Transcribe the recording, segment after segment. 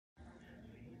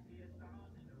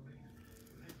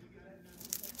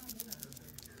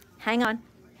Hang on,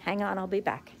 I'll be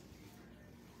back.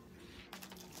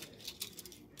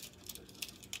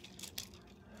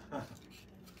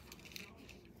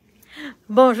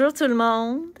 Bonjour tout le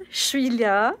monde, je suis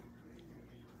là.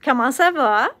 Comment ça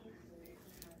va?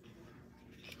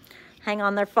 Hang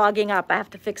on, they're fogging up. I have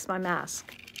to fix my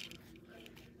mask.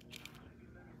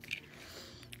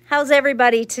 How's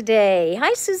everybody today?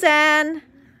 Hi, Suzanne.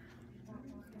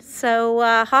 So,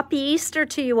 happy Easter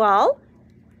to you all.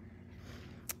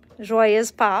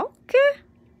 Joyeuse Pâques.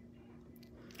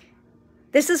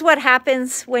 This is what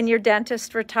happens when your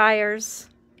dentist retires.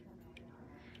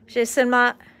 J'ai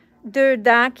seulement 2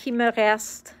 dents qui me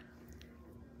restent.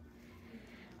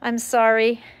 I'm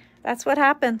sorry. That's what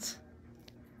happens.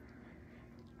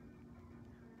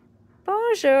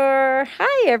 Bonjour.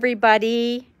 Hi,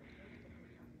 everybody.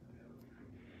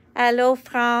 Allô,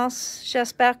 France.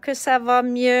 J'espère que ça va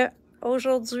mieux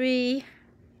aujourd'hui.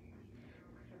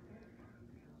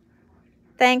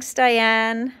 Thanks,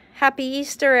 Diane. Happy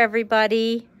Easter,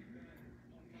 everybody.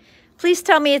 Please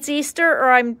tell me it's Easter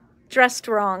or I'm dressed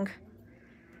wrong.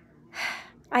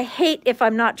 I hate if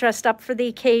I'm not dressed up for the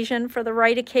occasion, for the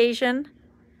right occasion.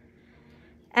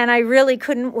 And I really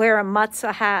couldn't wear a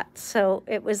matzah hat, so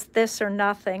it was this or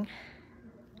nothing.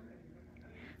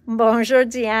 Bonjour,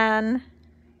 Diane.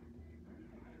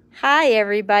 Hi,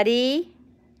 everybody.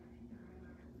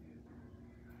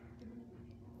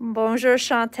 Bonjour,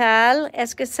 Chantal.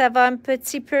 Est-ce que ça va un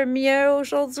petit peu mieux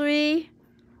aujourd'hui?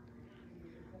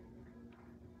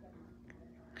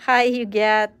 Hi,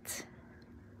 Huguette.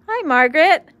 Hi,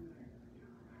 Margaret.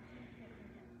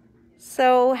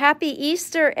 So, happy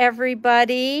Easter,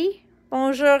 everybody.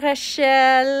 Bonjour,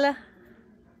 Rachel.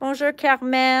 Bonjour,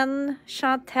 Carmen,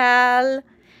 Chantal.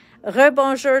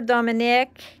 Rebonjour,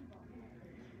 Dominique.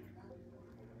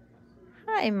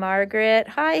 Hi, Margaret.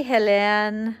 Hi,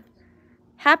 Hélène.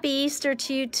 Happy Easter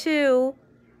to you, too.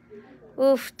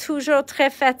 Ouf, toujours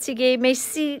très fatiguée. Mais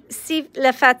si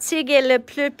la fatigue est le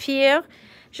plus pire,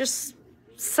 juste,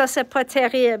 ça, c'est pas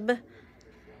terrible.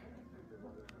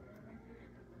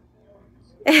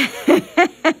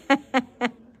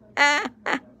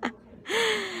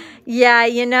 Yeah,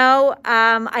 you know,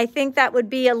 I think that would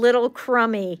be a little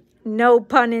crummy. No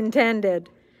pun intended.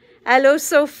 Hello,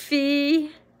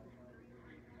 Sophie.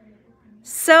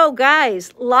 So,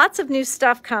 guys, lots of new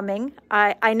stuff coming.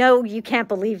 I know you can't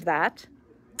believe that.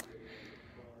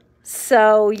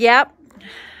 So, yep.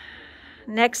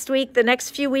 Next week, the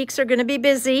next few weeks are going to be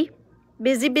busy.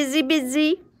 Busy, busy,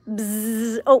 busy.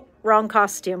 Bzz. Oh, wrong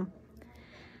costume.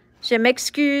 Je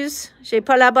m'excuse. J'ai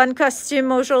pas la bonne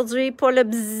costume aujourd'hui pour le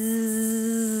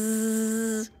bzz.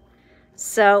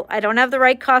 So, I don't have the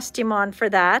right costume on for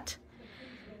that.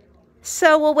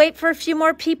 So, we'll wait for a few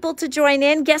more people to join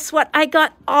in. Guess what? I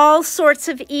got all sorts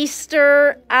of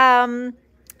Easter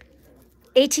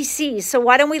ATCs. So,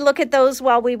 why don't we look at those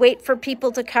while we wait for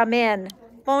people to come in?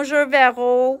 Bonjour,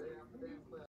 Vero.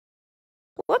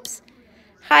 Whoops.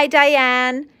 Hi,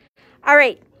 Diane. All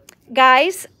right,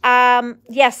 guys.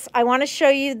 Yes, I want to show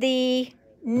you the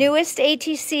newest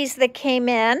ATCs that came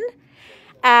in.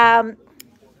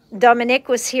 Dominique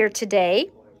was here today.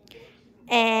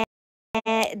 And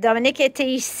Dominique était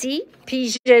ici.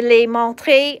 Puis je l'ai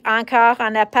montré encore.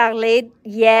 On a parlé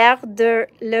hier de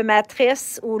le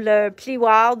matrice ou le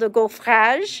plioir de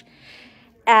gaufrage.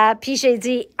 Puis j'ai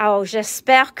dit, oh,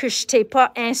 j'espère que je t'ai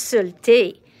pas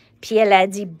insulté. Puis elle a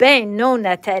dit, ben non,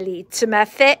 Nathalie, tu m'as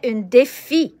fait un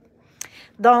défi.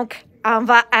 Donc, on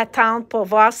va attendre pour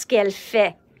voir ce qu'elle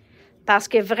fait. Parce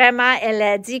que vraiment, elle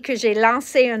a dit que j'ai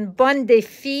lancé un bon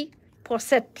défi pour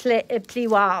cette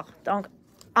plioir. Donc,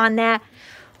 on a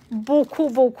beaucoup,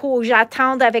 beaucoup.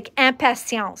 J'attends avec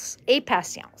impatience et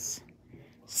patience.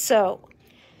 So,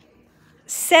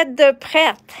 set de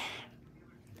prête.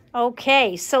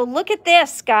 Okay, so look at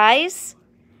this, guys.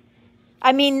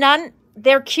 I mean,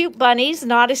 they're cute bunnies,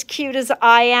 not as cute as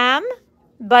I am,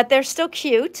 but they're still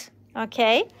cute,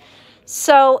 okay?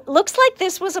 So, looks like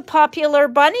this was a popular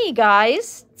bunny,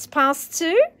 guys. Tu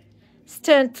penses-tu?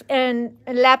 C'est un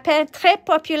lapin très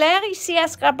populaire ici à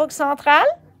Scrapbook Central.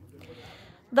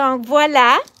 Donc,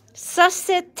 voilà. Ça,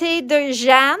 c'était de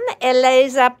Jeanne. Elle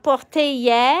les a portés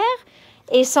hier.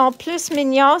 Et sont plus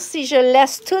mignons si je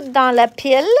laisse toutes dans la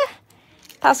pile.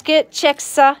 Parce que, check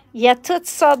ça, il y a toutes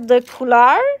sortes de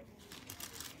couleurs.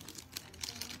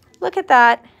 Look at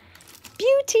that.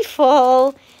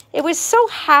 Beautiful. It was so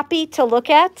happy to look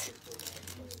at.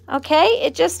 Okay,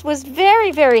 it just was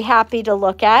very, very happy to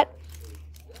look at.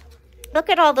 Look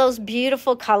at all those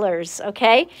beautiful colors,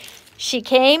 okay? She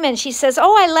came and she says,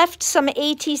 oh, I left some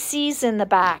ATCs in the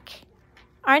back.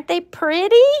 Aren't they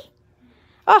pretty?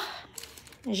 Oh,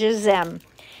 je les aime.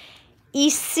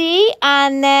 Ici,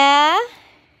 on a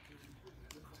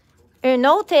une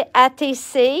autre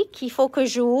ATC qu'il faut que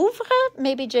j'ouvre.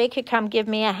 Maybe Jay could come give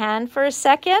me a hand for a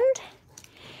second.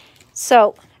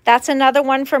 So, that's another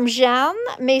one from Jeanne.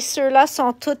 Mais ceux-là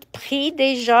sont tous pris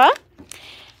déjà.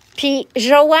 Puis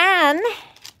Joanne,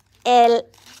 elle,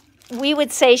 we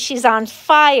would say she's on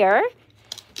fire.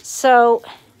 So,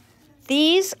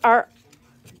 these are,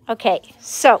 okay,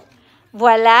 so,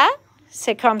 voilà,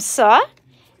 c'est comme ça.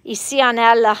 Ici, on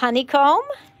a le honeycomb.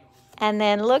 And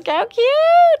then look how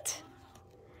cute.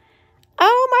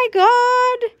 Oh my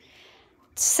God.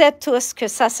 Tu sais tous que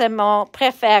ça, c'est mon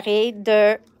préféré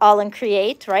de All and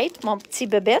Create, right? Mon petit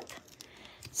bébête.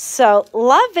 So,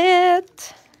 love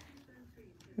it.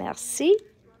 Merci.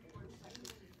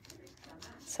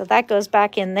 So that goes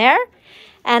back in there.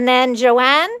 And then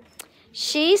Joanne,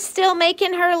 she's still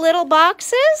making her little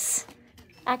boxes.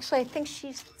 Actually, I think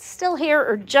she's still here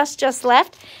or just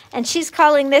left. And she's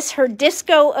calling this her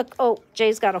disco. Oh,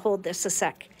 Jay's got to hold this a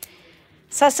sec.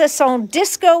 Ça, c'est son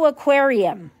disco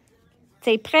aquarium.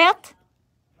 T'es prête?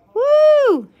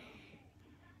 Woo!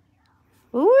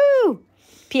 Woo!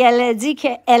 Puis elle a dit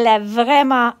qu'elle a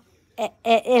vraiment...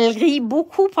 Elle rit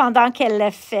beaucoup pendant qu'elle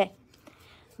le fait.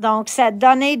 Donc, ça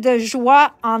donnait de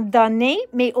joie en donner,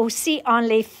 mais aussi en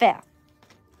les fait.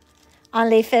 En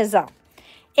les faisant.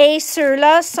 Et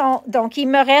ceux-là sont... Donc, il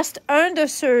me reste un de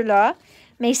ceux-là,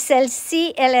 mais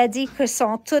celle-ci, elle a dit que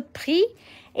sont toutes pris.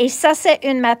 Et ça, c'est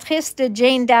une matrice de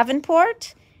Jane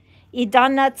Davenport. Et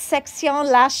dans notre section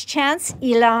Last Chance,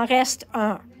 il en reste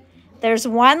un. There's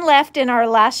one left in our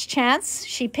Last Chance.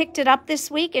 She picked it up this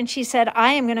week and she said,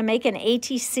 I am going to make an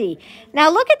ATC.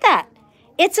 Now, look at that.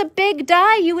 It's a big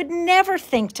die. You would never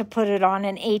think to put it on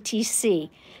an ATC.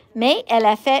 Mais elle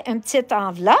a fait une petite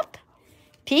enveloppe.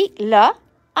 Puis là,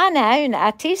 on a une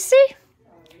ATC.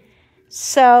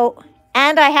 So,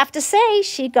 and I have to say,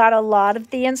 she got a lot of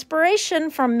the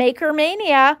inspiration from Maker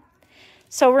Mania.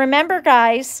 So remember,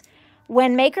 guys,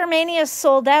 when Maker Mania is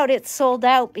sold out, it's sold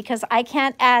out because I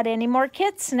can't add any more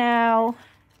kits now.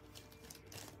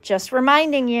 Just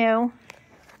reminding you.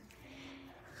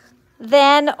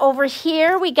 Then over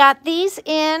here, we got these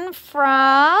in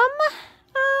from,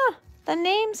 the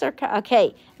names are,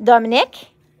 okay, Dominique.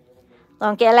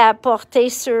 Donc, elle a apporté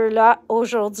ceux-là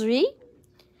aujourd'hui.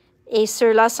 Et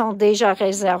ceux-là sont déjà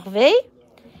réservés.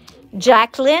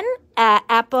 Jacqueline a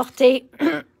apporté,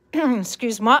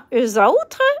 excuse-moi, eux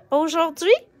autres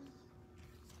aujourd'hui.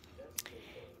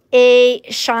 Et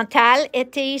Chantal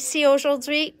était ici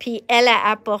aujourd'hui, puis elle a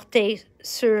apporté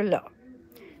ceux-là.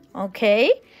 OK?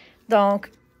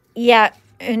 Donc, il y a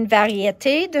une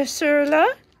variété de ceux-là.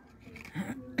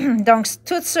 Donc,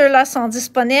 tous ceux-là sont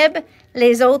disponibles.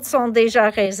 Les autres sont déjà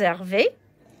réservés.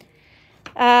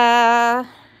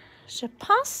 Je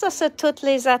pense que ça, c'est toutes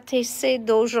les ATC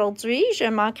d'aujourd'hui. Je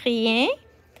manque rien.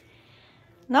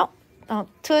 Non. Donc,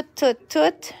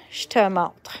 toutes, je te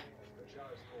montre.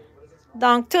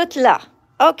 Donc, toutes là.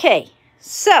 OK.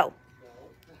 So.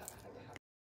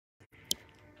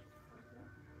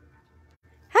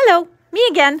 Hello, me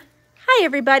again. Hi,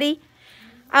 everybody.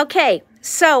 Okay,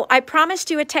 so I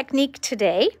promised you a technique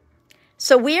today.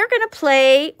 So we are going to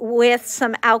play with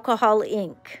some alcohol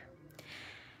ink.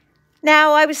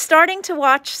 Now, I was starting to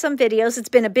watch some videos. It's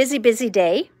been a busy, busy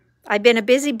day. I've been a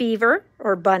busy beaver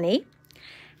or bunny.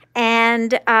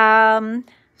 And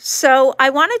so I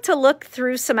wanted to look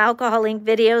through some alcohol ink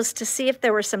videos to see if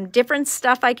there were some different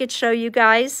stuff I could show you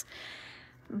guys.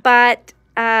 But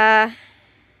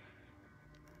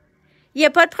il n'y a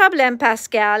pas de problème,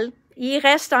 Pascal. Il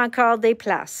reste encore des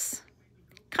places.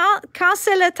 Quand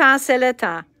c'est le temps, c'est le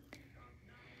temps.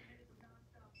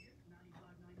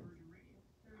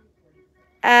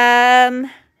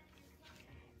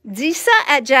 Dis ça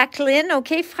à Jacqueline,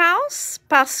 OK, France?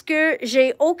 Parce que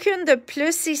j'ai aucune de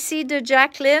plus ici de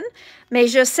Jacqueline, mais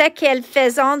je sais qu'elle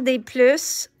faisant des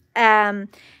plus.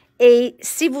 Et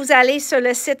si vous allez sur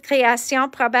le site création,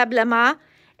 probablement,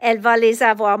 elle va les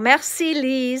avoir. Merci,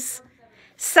 Lise.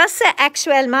 Ça, c'est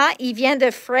actuellement, il vient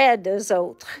de Fred, eux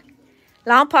autres.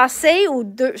 L'an passé,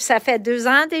 ça fait 2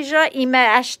 ans déjà, il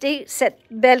m'a acheté cette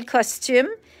belle costume.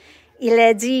 Il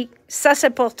a dit, ça,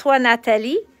 c'est pour toi,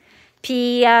 Nathalie.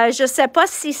 Puis, je ne sais pas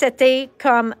si c'était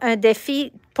comme un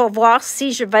défi pour voir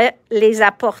si je vais les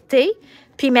apporter.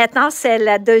 Puis maintenant, c'est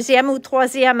la 2e ou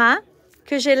 3e an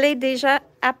que je l'ai déjà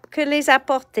les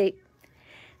apportés.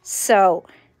 So,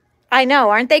 I know,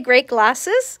 aren't they great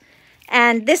glasses?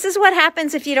 And this is what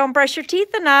happens if you don't brush your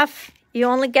teeth enough. You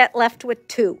only get left with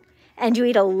 2. And you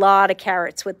eat a lot of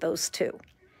carrots with those 2.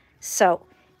 So,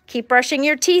 keep brushing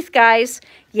your teeth, guys.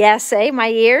 Yes, my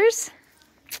ears?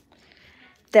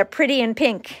 They're pretty in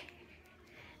pink.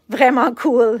 vraiment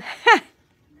cool.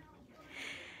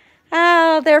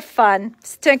 Oh, they're fun.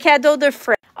 C'est un cadeau de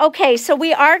friend. Okay, so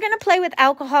we are going to play with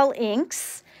alcohol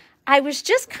inks. I was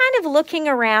just kind of looking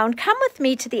around. Come with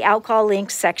me to the alcohol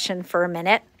inks section for a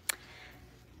minute.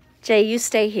 Jay, you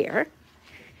stay here.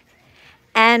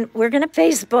 And we're going to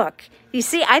Facebook. You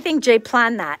see, I think Jay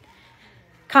planned that.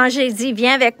 Quand j'ai dit,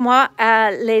 viens avec moi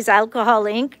à les alcohol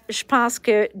inks, je pense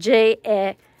que Jay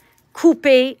a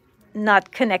coupé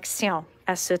notre connexion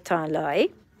à ce temps-là.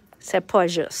 Eh? C'est pas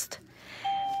juste.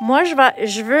 Moi,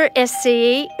 je veux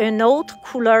essayer une autre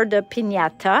couleur de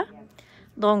piñata.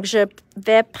 Donc, je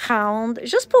vais prendre,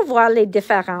 juste pour voir les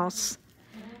différences,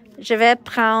 je vais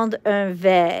prendre un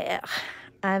verre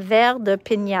de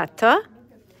piñata.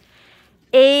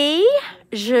 Et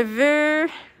je veux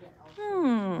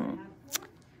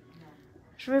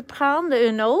prendre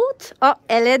une autre. Oh,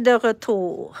 elle est de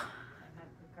retour.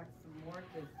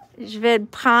 Je vais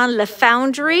prendre le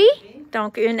Foundry,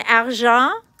 donc un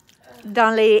argent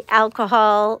dans les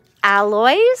alcohol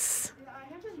alloys.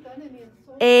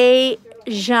 Et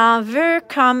j'en veux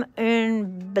comme un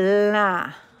blanc.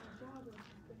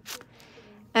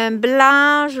 Un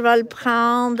blanc, je vais le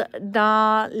prendre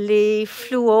dans les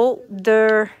fluos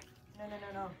de...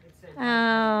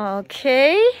 OK.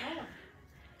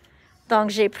 Donc,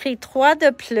 j'ai pris 3 de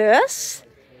plus.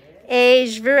 Et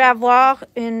je veux avoir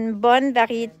une bonne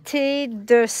variété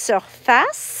de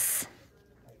surface.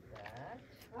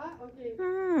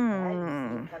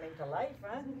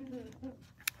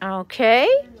 OK.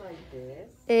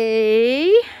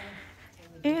 Et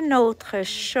une autre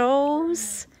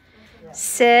chose,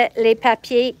 c'est les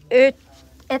papiers,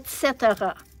 etc.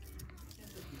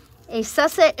 Et ça,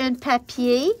 c'est un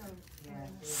papier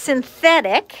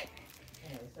synthétique,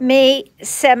 mais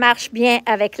ça marche bien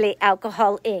avec les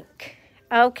alcohol ink.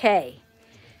 OK.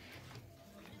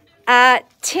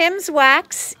 Tim's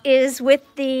wax is with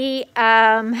the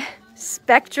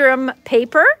spectrum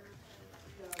paper.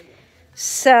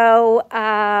 So,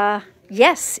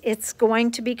 yes, it's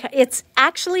going to be, it's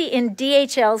actually in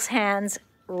DHL's hands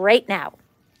right now.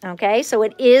 Okay, so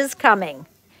it is coming.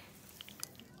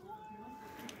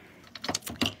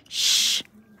 Shh.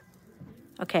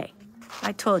 Okay,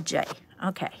 I told Jay.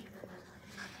 Okay.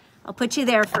 I'll put you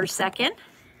there for a second.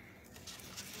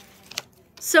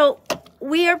 So,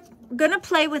 we are going to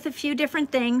play with a few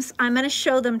different things. I'm going to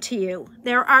show them to you.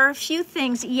 There are a few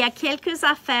things. Il y a quelques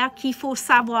affaires qu'il faut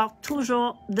savoir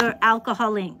toujours de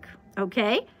alcohol ink. OK?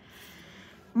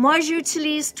 Moi,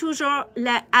 j'utilise toujours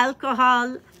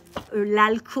l'alcool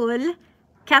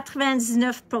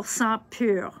 99%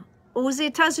 pur. Aux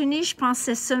États-Unis, je pense que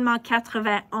c'est seulement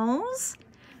 91.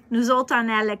 Nous autres, on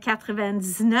est à le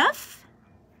 99.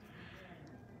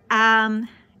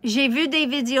 J'ai vu des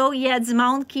vidéos, il y a du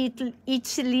monde qui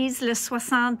utilise le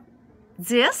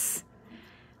 70,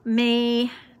 mais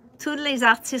tous les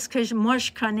artistes que moi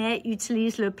je connais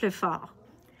utilisent le plus fort.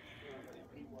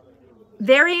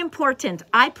 Very important,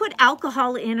 I put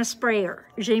alcohol in a sprayer.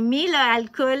 J'ai mis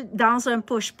l'alcool dans un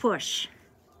push-push.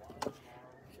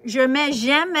 Je mets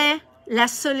jamais la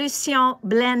solution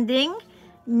blending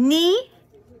ni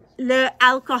le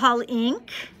alcohol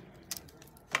ink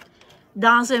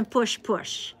dans un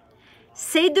push-push.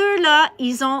 Ces deux-là,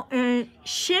 ils ont une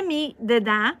chimie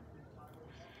dedans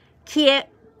qui est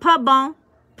pas bon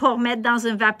pour mettre dans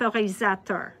un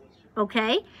vaporisateur.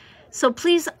 Okay? So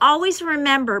please always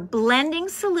remember blending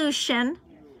solution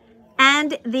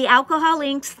and the alcohol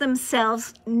inks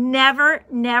themselves, never,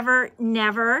 never,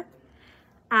 never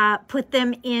put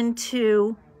them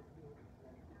into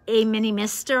a mini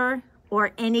mister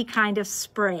or any kind of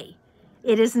spray.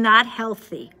 It is not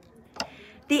healthy.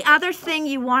 The other thing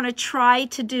you want to try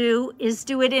to do is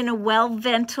do it in a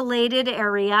well-ventilated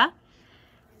area.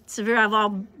 Tu veux avoir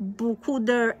beaucoup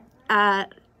de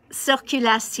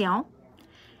circulation.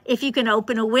 If you can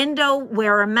open a window,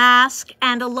 wear a mask,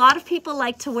 and a lot of people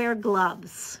like to wear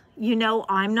gloves. You know,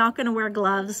 I'm not going to wear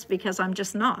gloves because I'm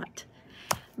just not.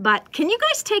 But can you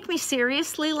guys take me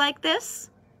seriously like this?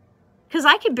 Because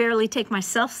I can barely take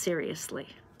myself seriously.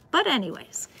 But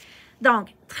anyways.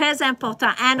 Donc, très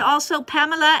important. And also,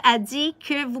 Pamela a dit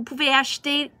que vous pouvez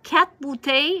acheter 4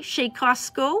 bouteilles chez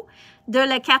Costco de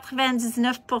le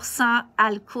 99%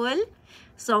 alcool.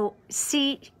 So,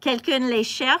 si quelqu'un les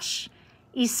cherche,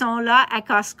 ils sont là à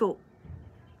Costco.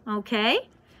 Okay?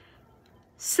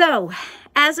 So,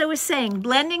 as I was saying,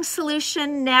 blending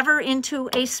solution never into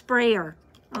a sprayer.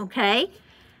 Okay?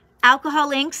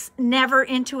 Alcohol inks never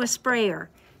into a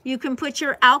sprayer. You can put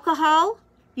your alcohol,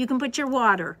 you can put your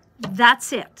water.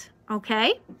 That's it,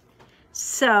 okay?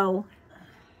 So,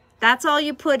 that's all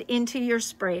you put into your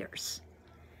sprayers.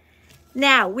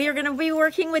 Now, we are going to be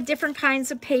working with different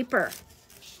kinds of paper.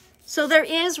 So there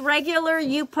is regular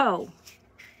Yupo.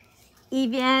 Il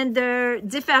vient de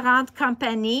différentes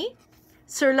compagnies.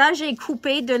 Ceux-là, j'ai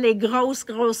coupé de les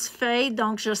grosses feuilles,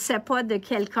 donc je ne sais pas de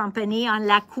quelle compagnie. On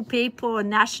l'a coupé pour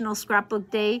National Scrapbook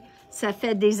Day, ça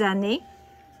fait des années.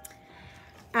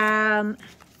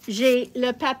 J'ai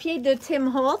le papier de Tim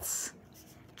Holtz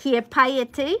qui est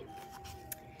pailleté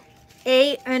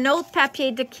et un autre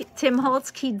papier de Tim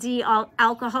Holtz qui dit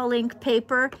Alcohol Ink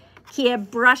Paper qui est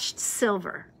brushed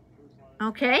silver.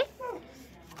 OK?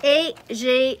 Et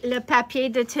j'ai le papier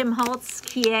de Tim Holtz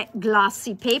qui est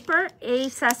glossy paper et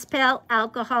ça s'appelle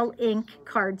Alcohol Ink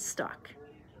Cardstock.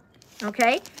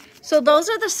 Okay? So those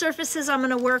are the surfaces I'm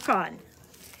going to work on.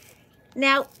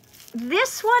 Now,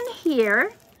 this one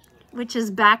here, which is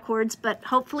backwards, but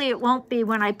hopefully it won't be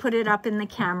when I put it up in the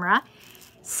camera,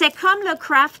 c'est comme le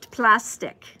craft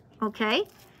plastic. Okay?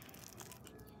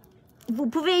 Vous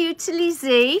pouvez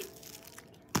utiliser,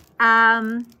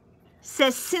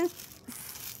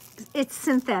 it's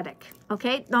synthetic,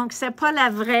 OK? Donc, c'est pas la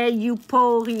vraie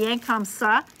Yupo, rien comme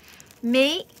ça,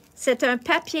 mais c'est un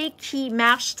papier qui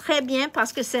marche très bien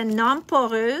parce que c'est non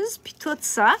poreuse, puis tout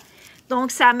ça.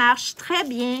 Donc, ça marche très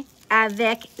bien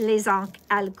avec les encres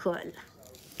alcool.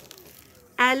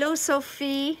 Hello,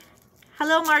 Sophie.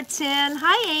 Hello, Martin.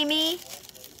 Hi, Amy.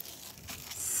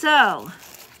 So,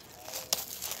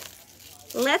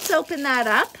 let's open that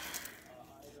up.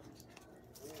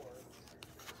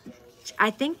 I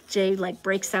think Jay like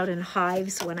breaks out in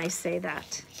hives when I say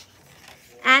that.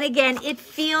 And again, it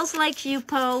feels like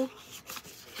Yupo,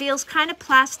 feels kind of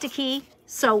plasticky.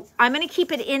 So I'm going to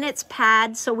keep it in its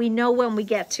pad so we know when we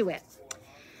get to it.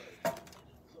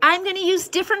 I'm going to use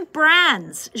different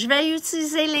brands. Je vais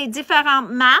utiliser les différentes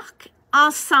marques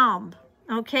ensemble.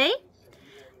 OK?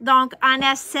 Donc, on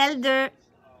a celle de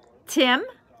Tim,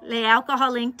 les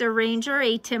Alcohol Ink de Ranger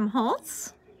et Tim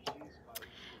Holtz.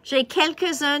 J'ai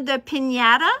quelques-uns de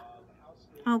Piñata,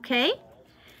 OK?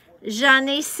 J'en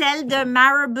ai celle de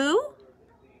Marabou,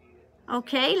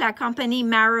 OK? La compagnie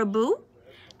Marabou.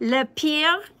 Le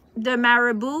pire de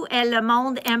Marabou est le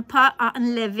monde n'aime pas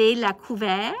enlever la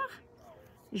couverture.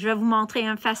 Je vais vous montrer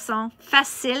une façon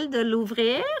facile de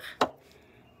l'ouvrir.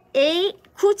 Et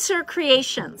Couture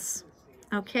Creations,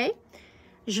 OK?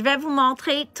 Je vais vous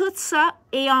montrer tout ça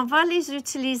et on va les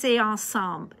utiliser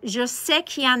ensemble. Je sais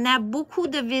qu'il y en a beaucoup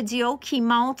de vidéos qui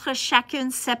montrent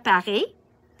chacune séparée.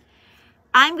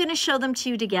 I'm going to show them to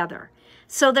you together.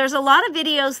 So there's a lot of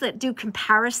videos that do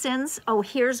comparisons. Oh,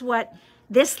 here's what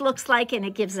this looks like and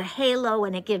it gives a halo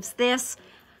and it gives this.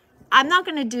 I'm not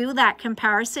going to do that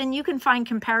comparison. You can find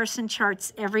comparison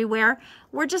charts everywhere.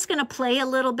 We're just going to play a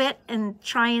little bit and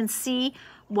try and see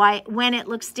when it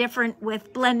looks different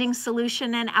with blending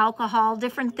solution and alcohol,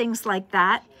 different things like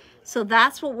that. So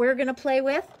that's what we're going to play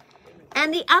with.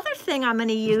 And the other thing I'm going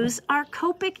to use are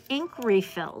Copic ink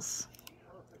refills.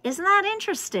 Isn't that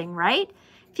interesting, right?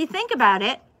 If you think about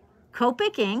it,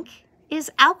 Copic ink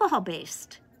is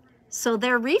alcohol-based. So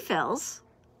their refills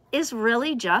is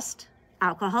really just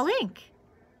alcohol ink.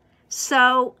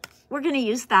 So we're going to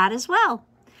use that as well.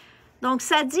 Donc,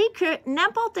 ça dit que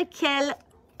n'importe quel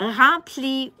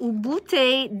rempli ou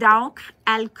bouteille d'encre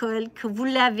alcool que vous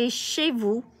l'avez chez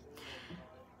vous,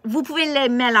 vous pouvez les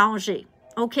mélanger,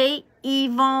 OK? Ils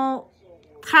vont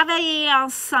travailler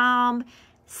ensemble.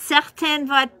 Certaines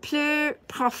vont être plus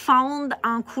profondes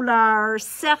en couleur.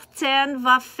 Certaines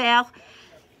vont faire...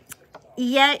 Il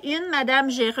y a une madame,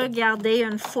 j'ai regardé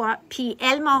une fois, puis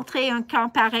elle montrait une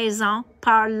comparaison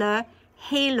par le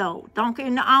halo. Donc,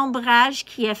 un ombrage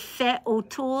qui est fait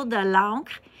autour de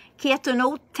l'encre, qui est une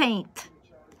autre teinte.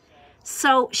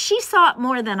 So she saw it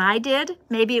more than I did.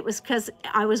 Maybe it was because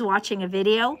I was watching a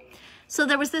video. So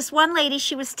there was this one lady,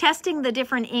 she was testing the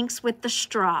different inks with the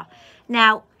straw.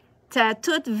 Now, tu as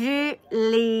toutes vu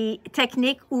les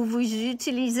techniques où vous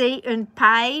utilisez une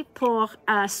paille pour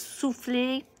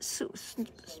souffler,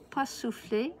 pas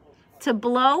souffler, to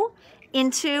blow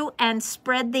into and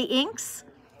spread the inks.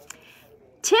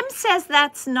 Tim says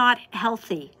that's not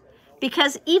healthy.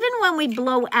 Because even when we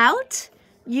blow out,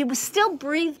 you still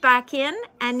breathe back in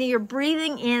and you're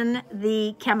breathing in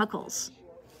the chemicals.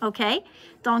 OK?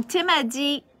 Donc, Tim a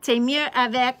dit, c'est mieux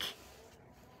avec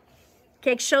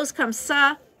quelque chose comme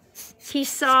ça qui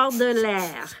sort de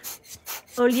l'air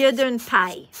au lieu d'une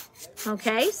paille.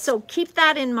 OK? So keep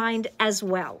that in mind as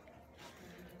well.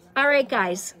 All right,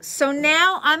 guys. So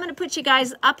now I'm going to put you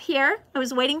guys up here. I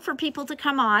was waiting for people to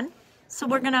come on. So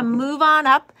we're going to move on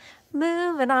up.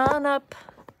 Moving on up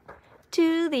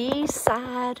to the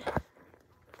side.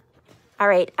 All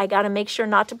right, I got to make sure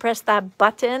not to press that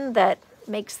button that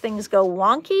makes things go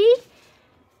wonky.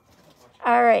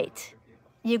 All right.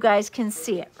 You guys can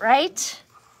see it, right?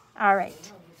 All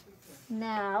right.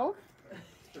 Now,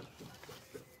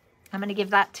 I'm going to give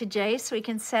that to Jay so he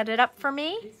can set it up for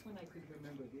me.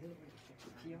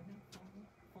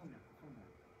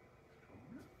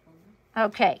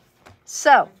 Okay.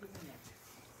 So,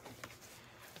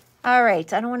 all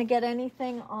right. I don't want to get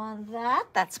anything on that.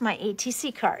 That's my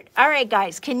ATC card. All right,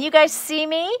 guys. Can you guys see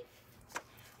me?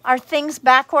 Are things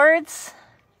backwards?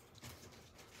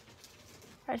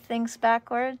 Are things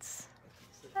backwards?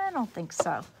 I don't think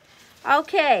so.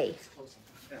 Okay.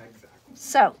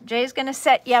 So, Jay's going to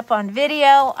set you up on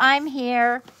video. I'm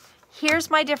here. Here's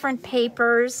my different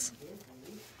papers.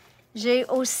 J'ai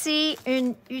aussi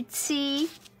un outil.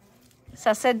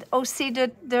 Ça, c'est aussi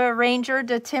de Ranger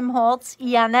de Tim Holtz. Il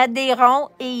y en a des ronds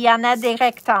et il y en a des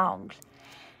rectangles.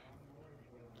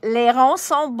 Les ronds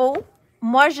sont beaux.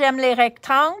 Moi, j'aime les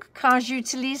rectangles quand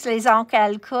j'utilise les encres à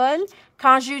alcool.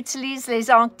 Quand j'utilise les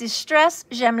encres distress,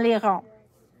 j'aime les ronds.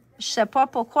 Je ne sais pas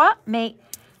pourquoi, mais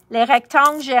les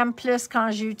rectangles, j'aime plus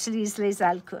quand j'utilise les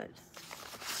alcools.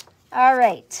 All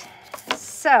right.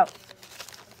 So,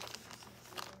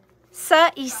 ça,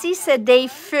 ici, c'est des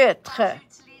feutres.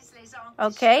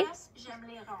 Okay?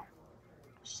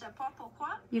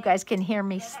 You guys can hear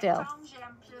me still.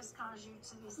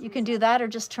 You can do that or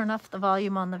just turn off the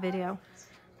volume on the video.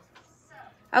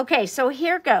 Okay, so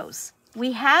here goes.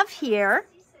 We have here,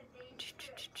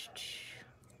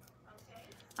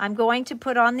 I'm going to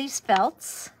put on these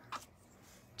felts,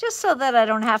 just so that I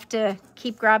don't have to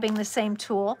keep grabbing the same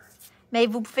tool. Mais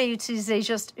vous pouvez utiliser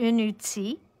juste un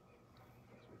outil.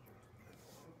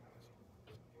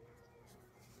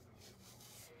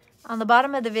 On the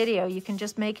bottom of the video, you can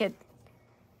just make it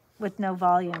with no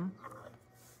volume.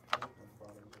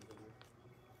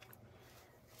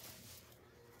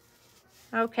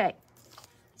 Okay,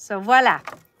 so voila.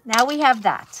 Now we have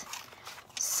that.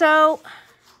 So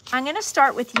I'm going to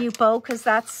start with Yupo because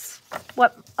that's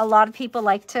what a lot of people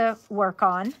like to work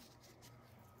on.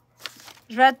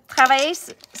 Je vais travailler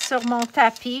sur mon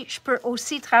tapis. Je peux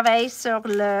aussi travailler sur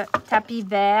le tapis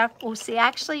vert aussi.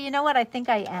 Actually, you know what? I think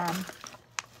I am.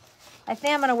 I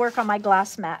think I'm going to work on my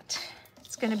glass mat.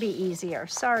 It's going to be easier.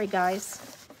 Sorry, guys.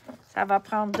 Ça va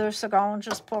prendre 2 secondes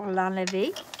juste pour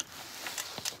l'enlever.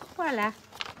 Voilà.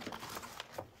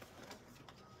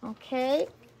 Okay.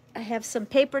 I have some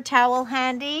paper towel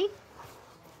handy.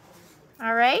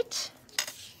 All right.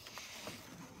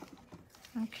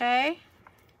 Okay.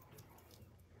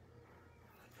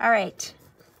 All right.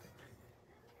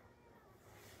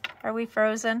 Are we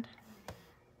frozen?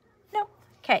 No.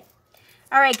 Okay.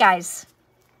 All right, guys.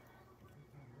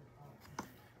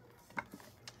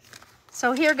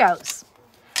 So here goes.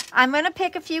 I'm going to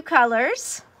pick a few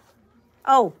colors.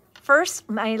 Oh, first,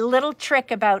 my little trick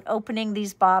about opening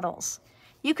these bottles.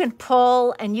 You can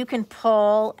pull, and you can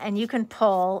pull, and you can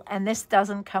pull, and this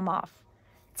doesn't come off.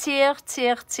 Tire,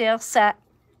 tire, tire, ça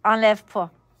enlève pas.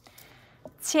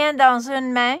 Tiens dans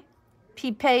une main,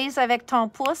 puis pèse avec ton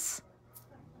pouce.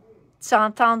 Tu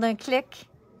entends un clic.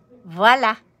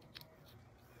 Voilà.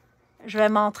 Je vais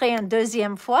montrer une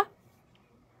deuxième fois.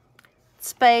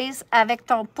 Tu pèses avec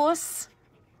ton pouce.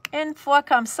 Une fois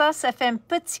comme ça fait un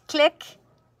petit clic.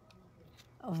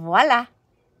 Voilà.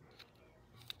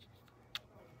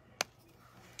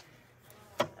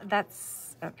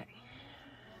 That's okay.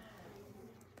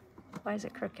 Why is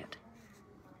it crooked?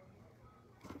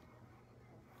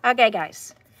 Okay,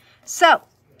 guys. So,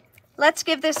 let's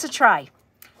give this a try.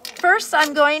 First,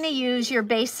 I'm going to use your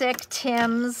basic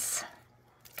Tim's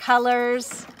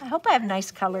colors. I hope I have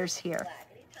nice colors here.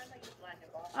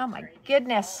 Oh my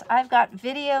goodness, I've got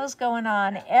videos going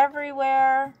on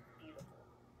everywhere.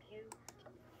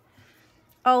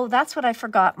 Oh, that's what I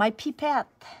forgot, my pipette.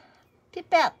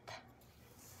 Pipette.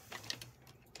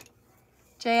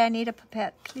 Jay, I need a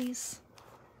pipette, please.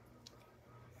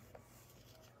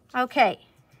 Okay.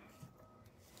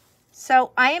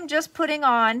 So I am just putting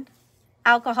on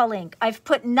alcohol ink. I've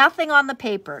put nothing on the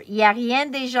paper. Il n'y a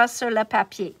rien déjà sur le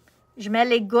papier. Je mets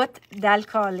les gouttes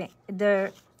d'alcool,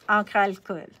 de encre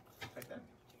alcool.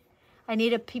 I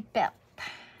need a pipette.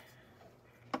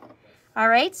 All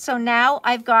right, so now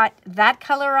I've got that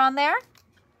color on there.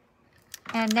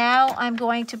 And now I'm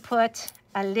going to put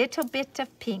a little bit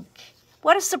of pink.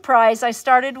 What a surprise. I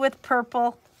started with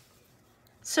purple.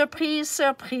 Surprise,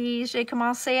 surprise. J'ai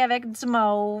commencé avec du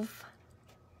mauve.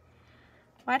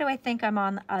 Why do I think I'm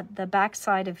on the back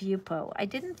side of Yupo? I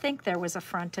didn't think there was a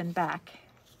front and back.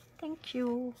 Thank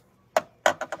you.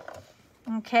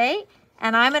 Okay,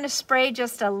 and I'm going to spray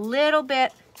just a little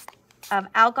bit of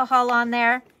alcohol on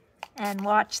there and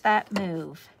watch that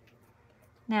move.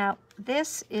 Now,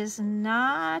 this is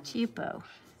not Yupo.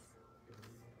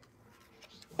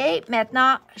 Et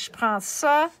maintenant, je prends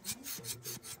ça,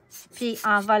 puis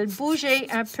on va le bouger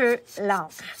un peu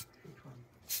l'encre.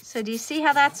 So do you see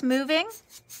how that's moving?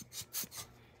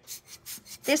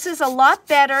 This is a lot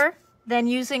better than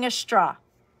using a straw.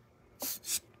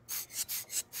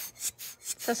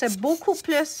 Ça, c'est beaucoup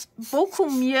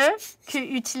mieux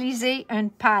qu'utiliser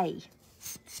une paille.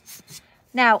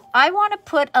 Now, I want to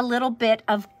put a little bit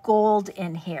of gold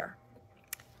in here.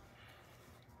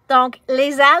 Donc,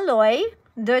 les alloys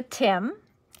de Tim,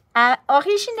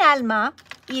 originalement,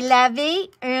 il avait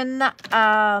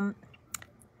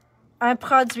un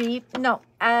produit. Non,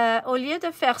 au lieu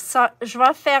de faire ça, je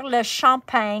vais faire le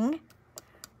champagne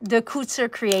de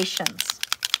Couture Creations.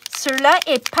 Celui-là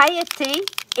est pailleté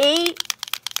et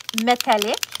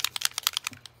métallique.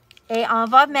 Et on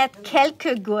va mettre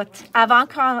quelques gouttes avant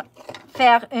qu'on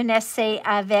fasse un essai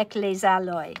avec les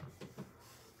alloys.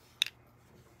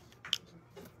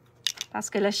 Parce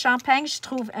que le champagne, je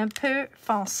trouve un peu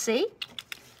foncé.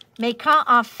 Mais quand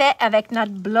on fait avec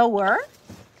notre blower,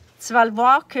 tu vas le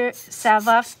voir que ça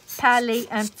va pâler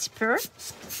un petit peu.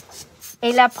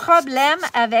 Et le problème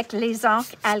avec les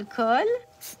encres alcool,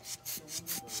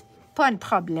 pas un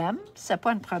problème, c'est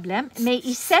pas un problème, mais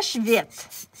ils sèchent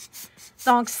vite.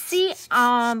 Donc, si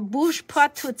on ne bouge pas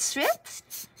tout de suite,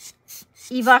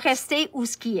 il va rester où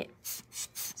ce qui est.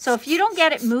 So, if you don't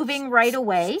get it moving right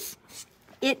away,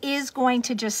 it is going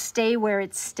to just stay where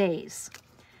it stays.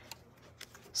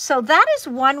 So, that is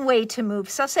one way to move.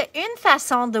 Ça, c'est une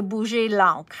façon de bouger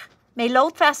l'encre. Mais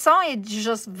l'autre façon est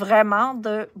juste vraiment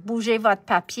de bouger votre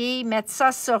papier, mettre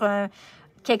ça sur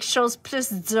quelque chose de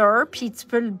plus dur, puis tu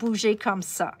peux le bouger comme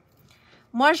ça.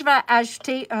 Moi, je vais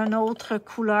ajouter une autre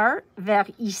couleur vers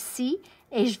ici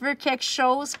et je veux quelque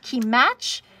chose qui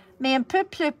match, mais un peu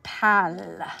plus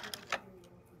pâle.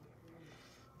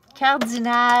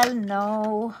 Cardinal,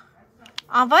 no.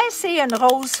 On va essayer une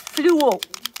rose fluo.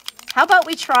 How about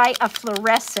we try a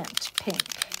fluorescent pink?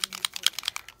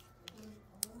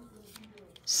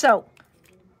 So,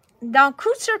 dans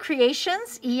Couture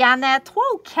Creations, il y en a 3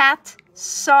 ou 4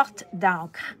 sortes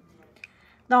d'encre.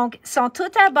 Donc, ils sont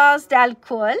toutes à base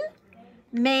d'alcool,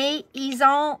 mais ils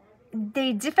ont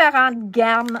des différentes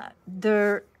gammes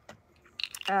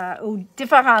ou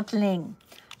différentes lignes.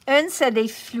 Une, c'est des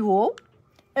fluos.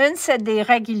 Une, c'est des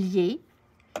réguliers.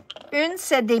 Une,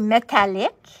 c'est des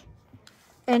métalliques.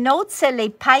 Une autre, c'est les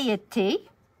pailletés.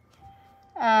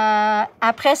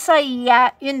 Après ça, il y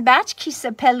a une batch qui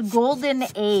s'appelle Golden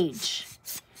Age.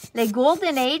 Les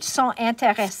Golden Age sont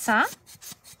intéressants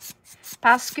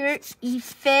parce qu'il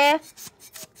fait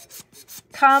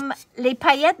comme les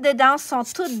paillettes dedans sont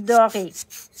toutes dorées.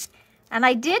 And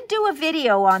I did do a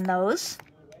video on those.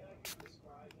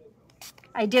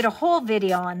 I did a whole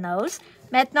video on those.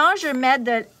 Maintenant, je mets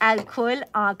de l'alcool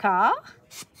encore.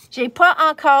 Je n'ai pas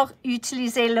encore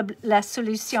utilisé la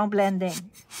solution blending.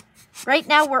 Right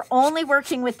now, we're only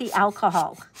working with the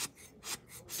alcohol.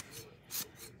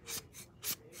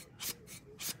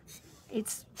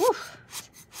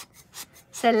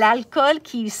 C'est l'alcool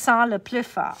qui sent le plus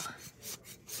fort.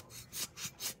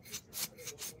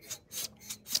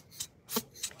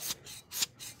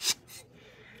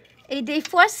 Et des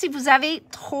fois, si vous avez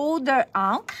trop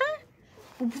d'encre,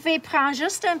 vous pouvez prendre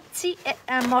juste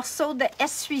un morceau de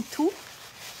essuie-tout,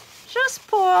 juste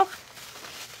pour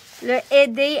le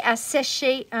aider à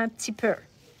sécher un petit peu.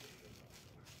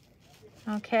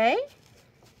 Okay?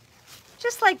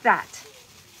 Just like that.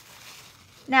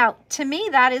 Now, to me,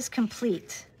 that is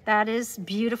complete. That is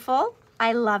beautiful.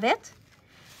 I love it.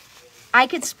 I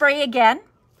could spray again.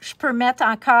 Je peux mettre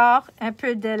encore un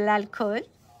peu de l'alcool.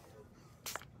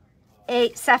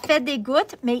 Et ça fait des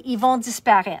gouttes, mais ils vont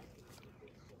disparaître.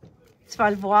 Tu vas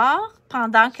le voir,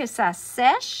 pendant que ça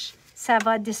sèche, ça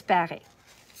va disparaître.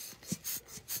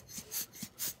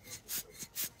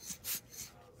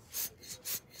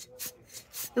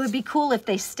 It would be cool if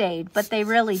they stayed, but they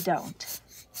really don't.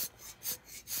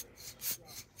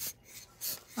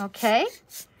 Okay?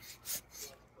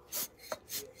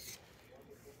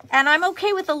 And I'm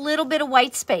okay with a little bit of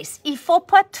white space. Il ne faut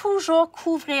pas toujours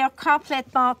couvrir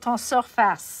complètement ton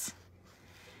surface.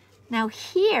 Now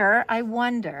here, I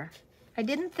wonder, I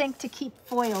didn't think to keep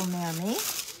foil near me.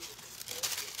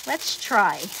 Let's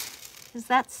try. Is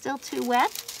that still too wet?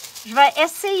 Je vais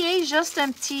essayer juste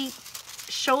un petit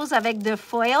chose avec de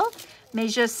foil, mais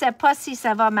je ne sais pas si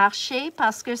ça va marcher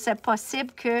parce que c'est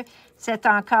possible que c'est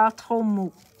encore trop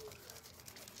mou.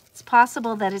 It's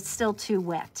possible that it's still too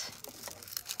wet.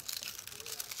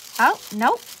 Oh,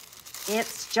 nope.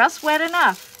 It's just wet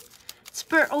enough. tu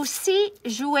peux aussi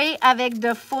jouer avec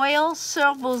de foil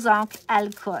sur vos encres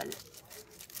alcool.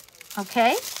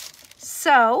 Okay?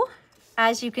 So,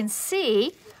 as you can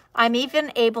see, I'm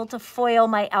even able to foil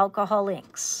my alcohol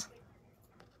inks.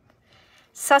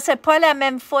 Ça, c'est pas la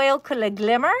même foil que le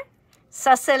glimmer.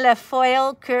 Ça, c'est le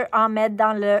foil qu'on met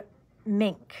dans le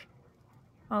mink.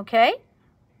 Okay?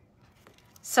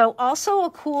 So, also a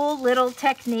cool little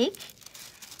technique.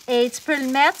 Et tu peux le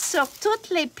mettre sur toutes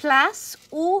les places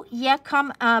où il y a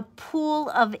comme un pool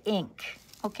of ink.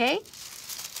 Okay?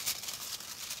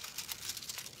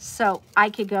 So, I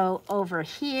could go over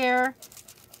here.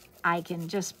 I can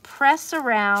just press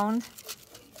around.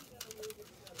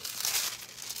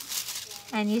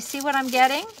 And you see what I'm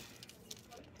getting?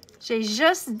 J'ai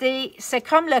juste des... C'est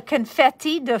comme le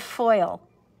confetti de foil.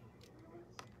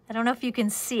 I don't know if you can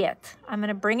see it. I'm going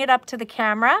to bring it up to the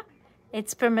camera. Et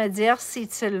tu peux me dire si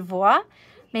tu le vois.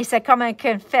 Mais c'est comme un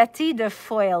confetti de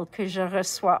foil que je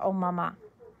reçois au moment.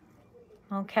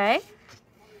 Okay?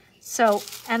 So,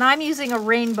 and I'm using a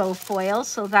rainbow foil,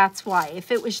 so that's why.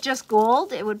 If it was just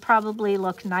gold, it would probably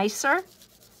look nicer.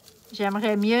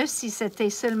 J'aimerais mieux si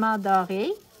c'était seulement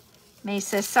doré. Mais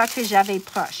c'est ça que j'avais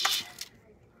proche.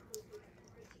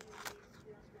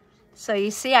 So you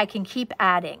see, I can keep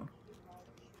adding.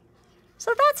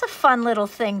 So that's a fun little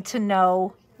thing to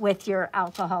know with your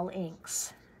alcohol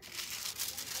inks.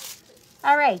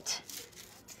 All right.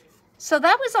 So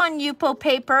that was on Yupo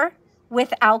paper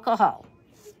with alcohol.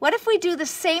 What if we do the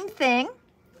same thing?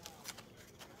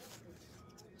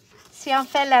 Si on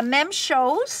fait la même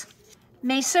chose,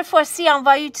 mais cette fois-ci, on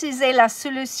va utiliser la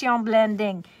solution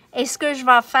blending. Et ce que je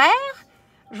vais faire,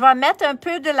 je vais mettre un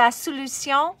peu de la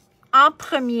solution en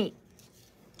premier.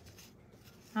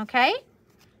 Okay?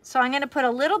 So I'm going to put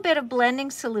a little bit of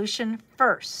blending solution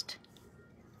first.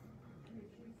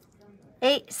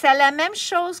 Et c'est la même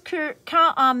chose que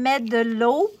quand on met de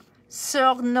l'eau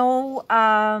sur nos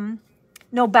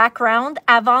backgrounds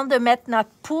avant de mettre notre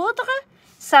poudre,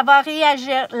 ça va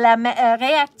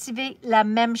réactiver la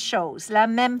même chose, la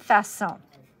même façon.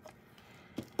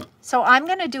 So I'm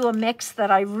going to do a mix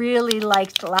that I really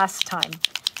liked last time.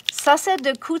 Ça, c'est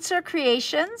de Couture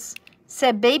Creations.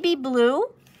 C'est Baby Blue.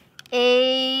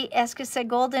 Et est-ce que c'est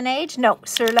Golden Age? Non,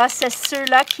 ceux-là, c'est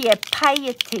ceux-là qui est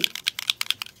pailleté.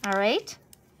 All right?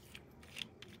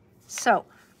 So,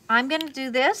 I'm going to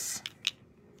do this.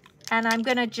 And I'm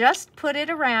going to just put it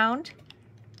around.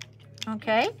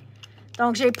 Okay?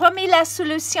 Donc, j'ai pas mis la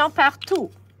solution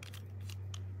partout.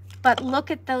 But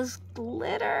look at those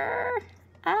glitter.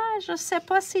 Ah, je sais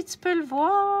pas si tu peux le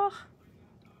voir.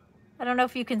 I don't know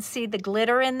if you can see the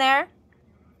glitter in there.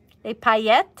 Les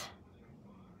paillettes.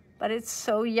 But it's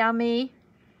so yummy.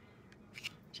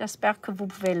 J'espère que vous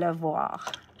pouvez le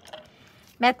voir.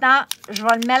 Maintenant, je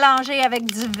vais le mélanger avec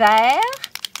du vert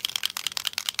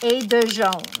et de jaune.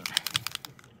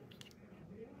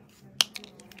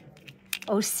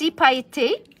 Aussi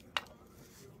pailleté.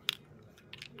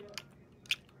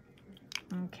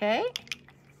 Okay.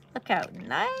 Look how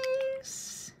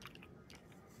nice.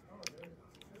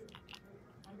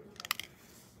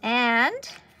 And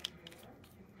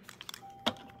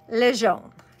le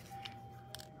jaune.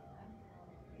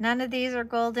 None of these are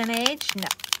Golden Age? No.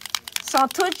 Sont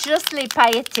toutes juste les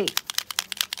pailletés.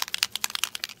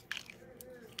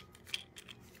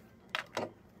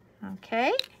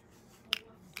 Okay.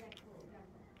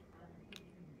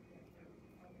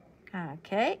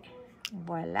 Okay.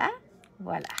 Voilà.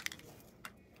 Voilà.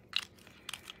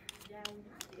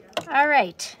 All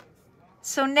right.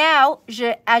 So now,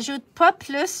 je ajoute pas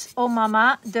plus au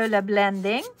moment de le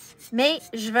blending, mais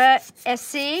je vais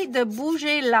essayer de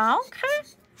bouger l'encre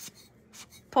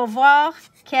pour voir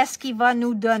qu'est-ce qu'il va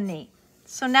nous donner.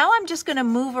 So now I'm just going to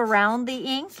move around the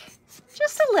ink,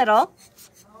 just a little.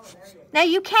 Now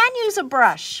you can use a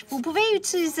brush. Vous pouvez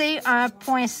utiliser un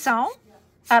poinçon,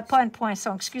 pas un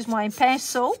poinçon, excuse-moi, un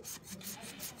pinceau.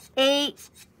 Et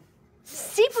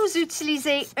si vous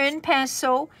utilisez un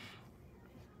pinceau,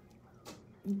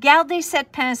 gardez ce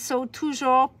pinceau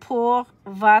toujours pour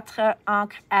votre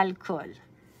encre alcool.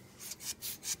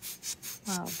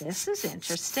 Well, this is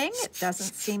interesting. It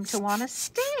doesn't seem to want to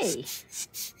stay.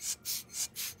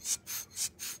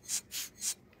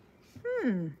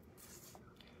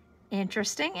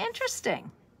 Interesting,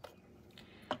 interesting.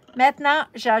 Maintenant,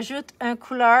 j'ajoute une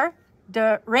couleur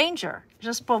de Ranger,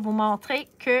 juste pour vous montrer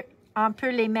qu'on peut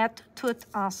les mettre toutes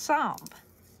ensemble.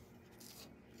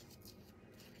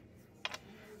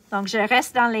 Donc, je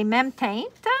reste dans les mêmes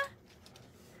teintes.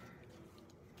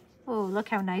 Oh,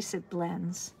 look how nice it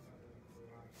blends.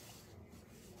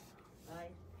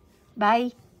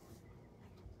 Bye.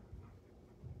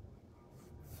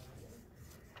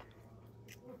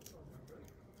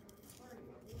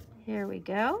 Here we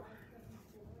go.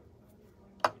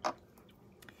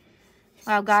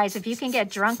 Wow, guys, if you can get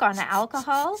drunk on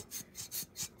alcohol,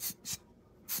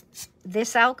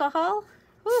 this alcohol,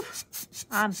 whew,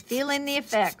 I'm feeling the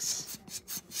effects.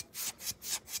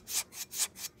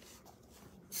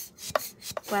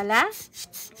 Voilà.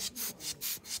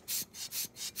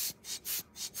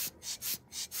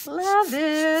 Love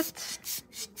it.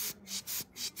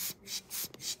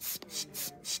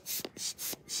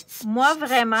 Moi,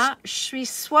 vraiment, je suis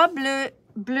soit bleu,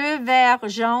 vert,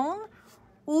 jaune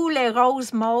ou les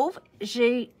roses mauves.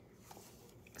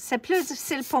 C'est plus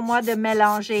difficile pour moi de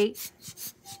mélanger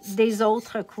des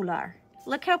autres couleurs.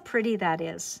 Look how pretty that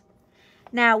is.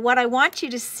 Now, what I want you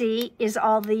to see is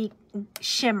all the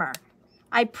shimmer.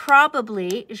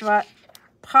 Je vais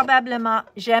probablement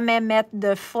jamais mettre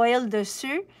de foil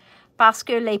dessus parce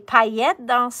que les paillettes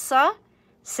dans ça,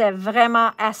 c'est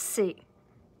vraiment assez.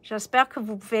 J'espère que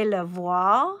vous pouvez le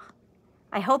voir.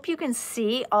 I hope you can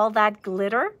see all that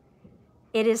glitter.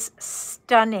 It is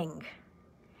stunning.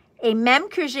 Et même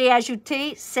que j'ai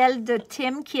ajouté celle de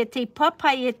Tim qui n'était pas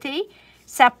pailletée,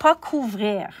 ça n'a pas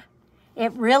couvrir.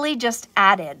 It really just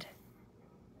added.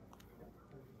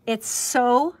 It's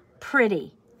so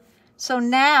pretty. So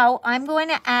now I'm going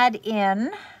to add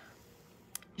in,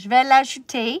 je vais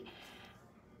l'ajouter,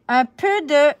 un peu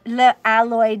de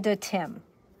l'alloy de Tim.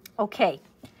 OK.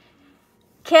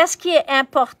 Qu'est-ce qui est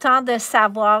important de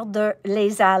savoir de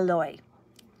les alloys?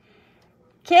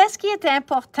 Qu'est-ce qui est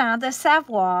important de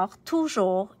savoir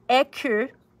toujours est que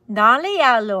dans les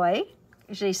alloys,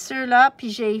 j'ai ceux-là,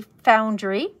 puis j'ai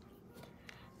Foundry,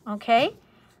 OK?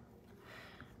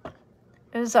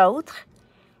 Eux autres,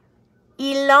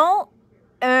 ils ont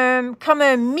comme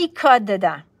un mica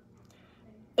dedans.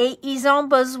 Et ils ont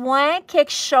besoin de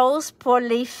quelque chose pour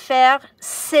les faire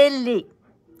sceller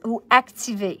ou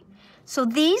activer. So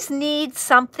these need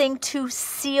something to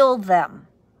seal them,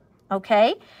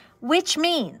 okay? Which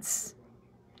means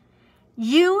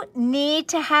you need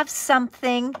to have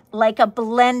something like a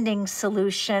blending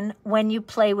solution when you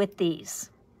play with these,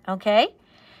 okay?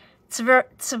 Tu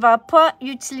vas pas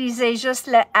utiliser juste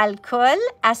l'alcool.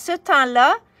 À ce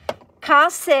temps-là, quand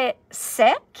c'est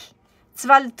sec, tu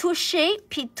vas le toucher,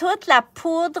 puis toute la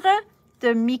poudre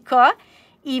de mica,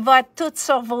 il va être tout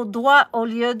sur vos doigts au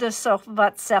lieu de sur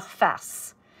votre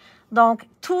surface. Donc,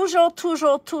 toujours,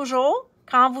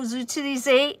 quand vous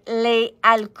utilisez les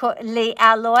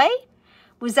alloys,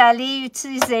 vous allez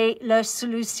utiliser la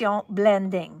solution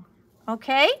blending. OK?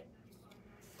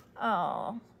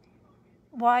 Oh,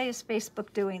 why is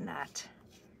Facebook doing that?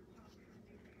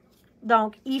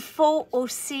 Donc, il faut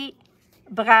aussi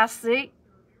brasser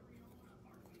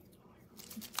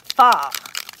fort.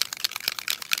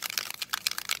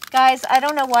 Guys, I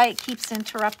don't know why it keeps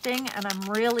interrupting, and I'm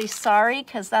really sorry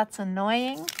because that's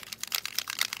annoying.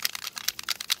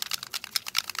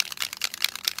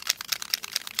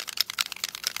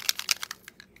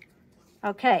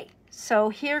 Okay, so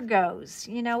here goes.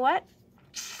 You know what?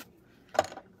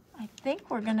 I think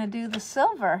we're going to do the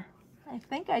silver. I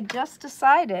think I just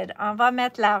decided. On va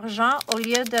mettre l'argent au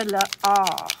lieu de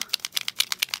l'or.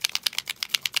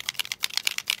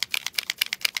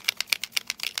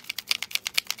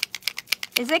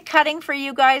 Is it cutting for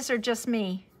you guys or just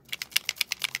me?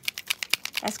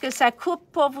 Est-ce que ça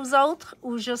coupe pour vous autres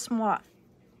ou juste moi?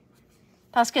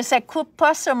 Parce que ça coupe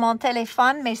pas sur mon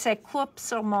téléphone, mais ça coupe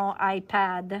sur mon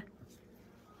iPad.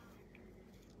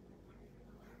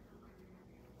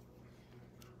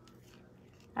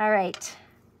 All right.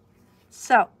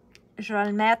 So, je vais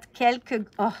le mettre quelques...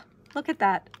 Oh, look at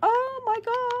that. Oh my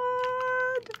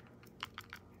God!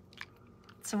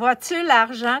 Tu vois-tu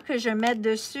l'argent que je mets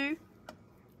dessus?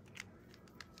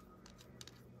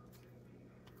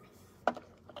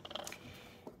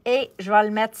 Et je vais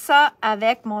le mettre ça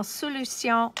avec mon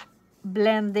solution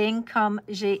blending comme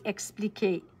j'ai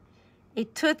expliqué. Et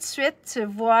tout de suite, tu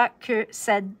vois que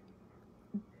ça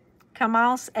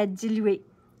commence à diluer.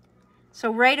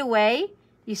 So right away,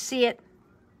 you see it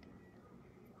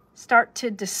start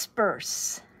to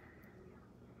disperse.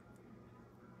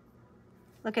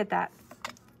 Look at that.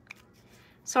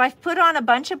 So I've put on a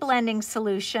bunch of blending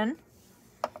solution,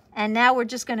 and now we're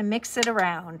just going to mix it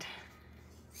around.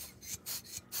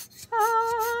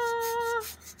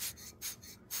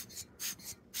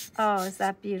 Oh, is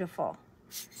that beautiful?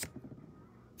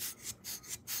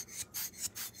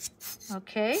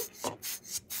 Okay.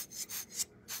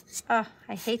 Oh,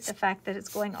 I hate the fact that it's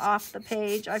going off the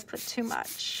page. I put too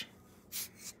much.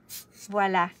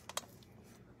 Voilà.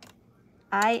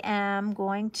 I am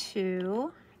going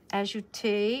to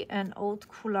ajouter une autre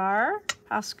couleur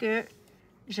parce que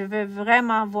je veux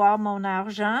vraiment voir mon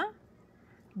argent.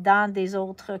 dans des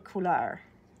autres couleurs.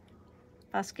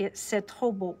 Parce que c'est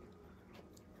trop beau.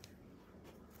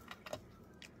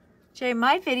 Jay,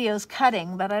 my video's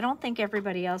cutting, but I don't think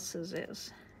everybody else's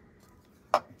is.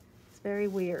 It's very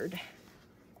weird.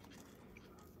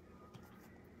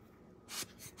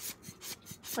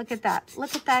 Look at that.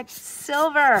 Look at that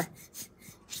silver.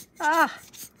 Ah.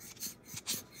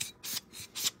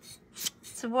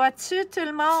 Tu vois-tu tout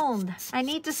le monde? I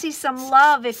need to see some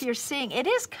love if you're seeing. It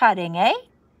is cutting, eh?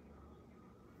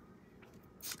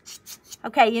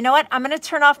 Okay, you know what? I'm going to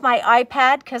turn off my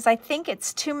iPad because I think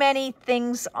it's too many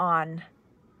things on.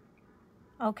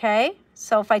 Okay,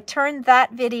 so if I turn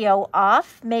that video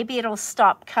off, maybe it'll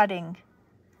stop cutting.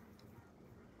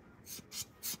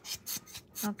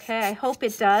 Okay, I hope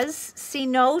it does.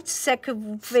 Sinon, c'est que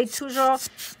vous pouvez toujours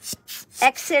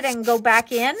exit and go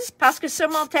back in. Parce que sur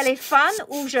mon téléphone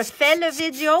où je fais le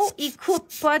vidéo, il coupe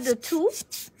pas de tout.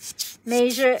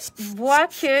 Mais je vois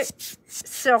que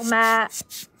sur ma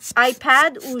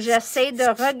iPad où j'essaie de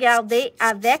regarder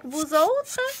avec vous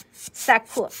autres, ça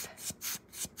coupe.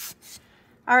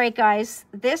 All right, guys,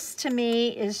 this to me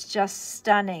is just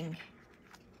stunning.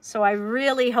 So I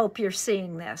really hope you're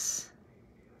seeing this.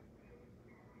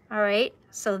 All right,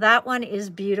 so that one is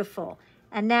beautiful.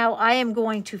 And now I am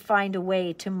going to find a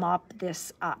way to mop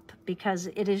this up because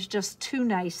it is just too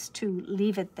nice to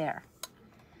leave it there.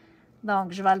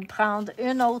 Donc, je vais le prendre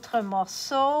un autre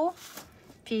morceau,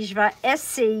 puis je vais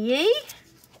essayer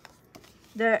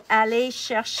d'aller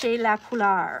chercher la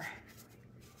couleur.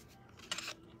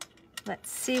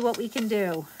 Let's see what we can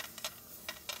do.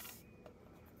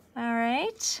 All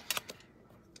right.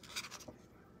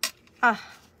 Ah.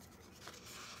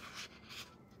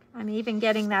 I'm even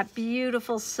getting that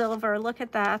beautiful silver. Look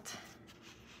at that.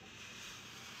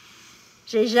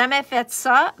 J'ai jamais fait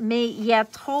ça, mais il y a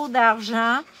trop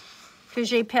d'argent que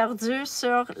j'ai perdu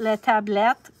sur la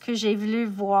tablette que j'ai voulu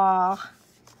voir.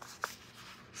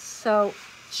 So,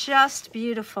 just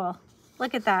beautiful.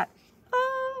 Look at that.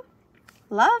 Oh,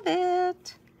 love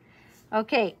it.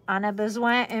 OK, on a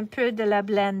besoin un peu de la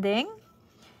blending.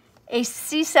 Et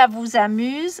si ça vous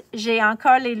amuse, j'ai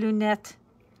encore les lunettes.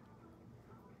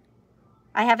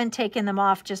 I haven't taken them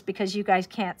off just because you guys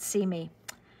can't see me.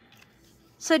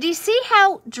 So do you see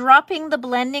how dropping the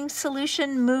blending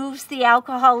solution moves the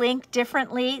alcohol ink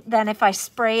differently than if I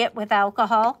spray it with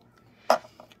alcohol?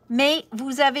 Mais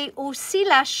vous avez aussi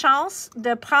la chance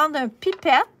de prendre un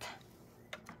pipette.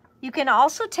 You can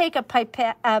also take a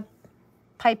pipette,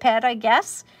 I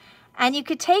guess, and you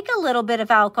could take a little bit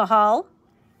of alcohol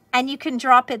and you can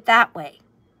drop it that way.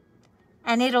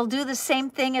 And it'll do the same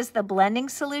thing as the blending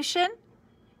solution.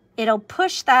 It'll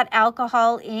push that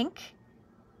alcohol ink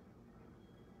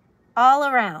all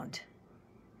around,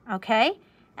 okay?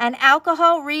 And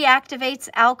alcohol reactivates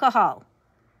alcohol.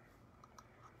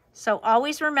 So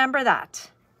always remember that.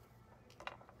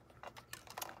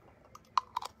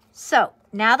 So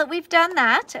now that we've done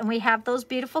that and we have those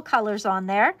beautiful colors on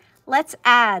there, let's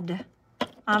add.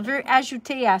 On veut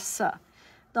ajouter à ça.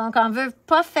 Donc, on veut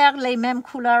pas faire les mêmes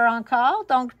couleurs encore.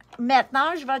 Donc,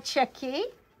 maintenant, je vais checker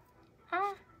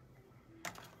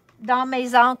dans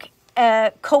mes encres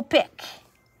Copic.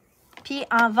 Puis,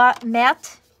 on va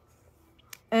mettre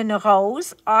une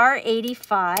rose,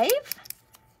 R85.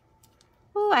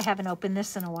 Ooh, I haven't opened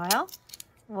this in a while.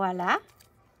 Voilà.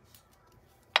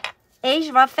 Et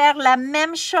je vais faire la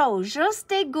même chose, juste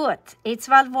des gouttes. Et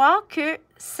tu vas le voir que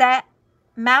ça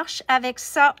marche avec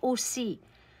ça aussi.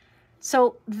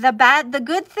 So, the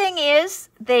good thing is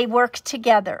they work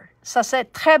together. Ça,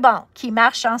 c'est très bon, qu'ils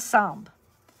marchent ensemble.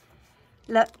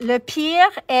 Le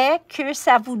pire est que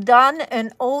ça vous donne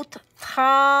une autre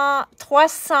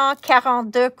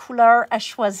 342 couleurs à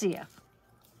choisir.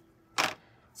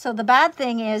 So the bad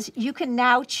thing is you can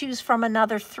now choose from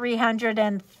another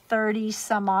 330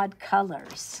 some odd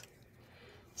colors.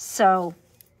 So,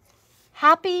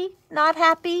 happy, not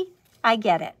happy, I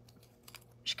get it.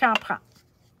 Je comprends.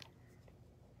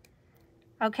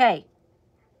 Okay.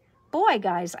 Boy,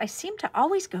 guys, I seem to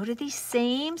always go to these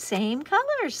same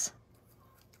colors.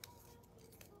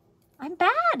 I'm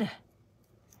bad.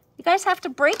 You guys have to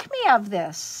break me of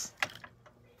this.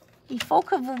 Il faut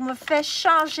que vous me fassiez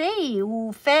changer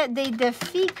ou faites des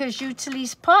défis que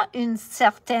j'utilise pas une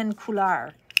certaine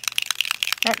couleur.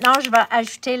 Maintenant, je vais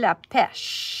ajouter la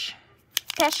pêche.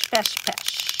 Pêche, pêche,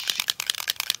 pêche.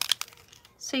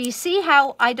 So you see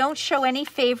how I don't show any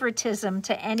favoritism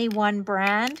to any one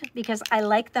brand because I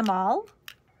like them all.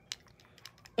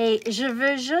 Et je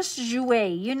veux juste jouer.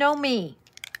 You know me.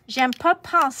 J'aime pas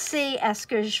penser à ce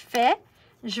que je fais.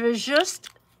 Je veux juste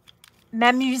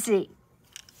m'amuser.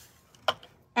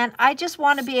 And I just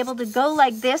want to be able to go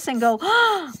like this and go,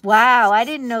 oh, wow, I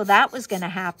didn't know that was going to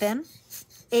happen.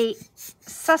 Et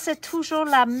ça, c'est toujours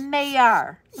la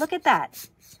meilleure. Look at that.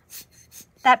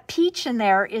 That peach in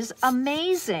there is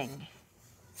amazing.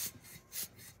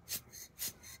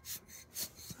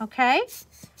 Okay?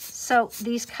 So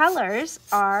these colors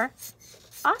are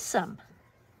awesome.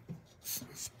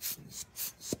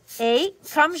 Et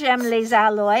comme j'aime les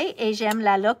alloys et j'aime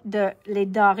la look de les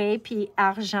dorés puis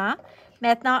argent,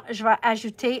 maintenant, je vais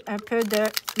ajouter un peu de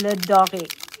le doré.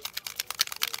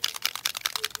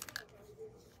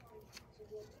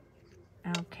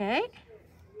 Okay.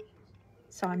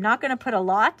 So I'm not going to put a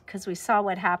lot because we saw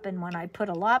what happened when I put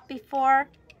a lot before.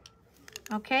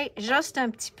 Okay, juste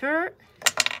un petit peu.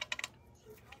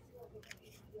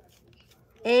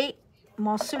 Et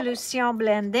mon solution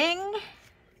blending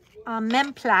en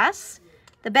même place.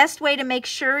 The best way to make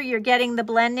sure you're getting the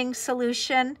blending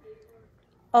solution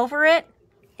over it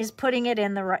is putting it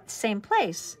in the same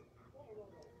place.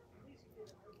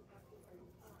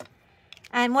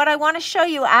 And what I want to show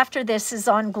you after this is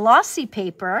on glossy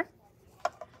paper.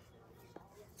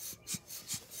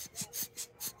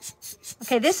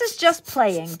 Okay, this is just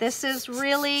playing. This is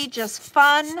really just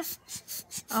fun.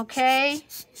 Okay.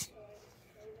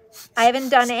 I haven't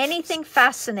done anything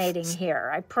fascinating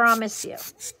here, I promise you.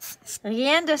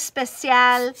 Rien de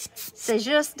spécial. C'est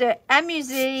juste de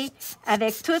amuser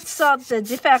avec toutes sortes de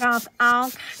différentes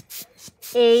encres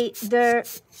et de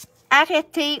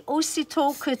arrêter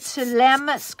aussitôt que tu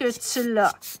l'aimes ce que tu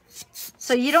l'as.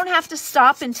 So you don't have to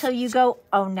stop until you go,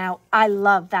 oh, now I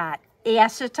love that. Et à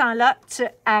ce temps-là, tu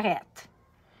arrêtes.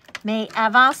 Mais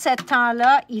avant ce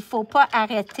temps-là, il ne faut pas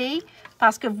arrêter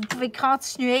parce que vous pouvez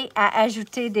continuer à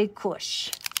ajouter des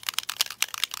couches.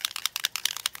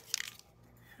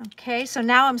 Okay, so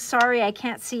now I'm sorry I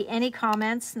can't see any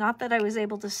comments. Not that I was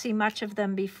able to see much of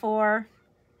them before,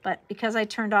 but because I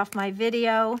turned off my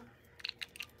video,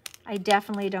 I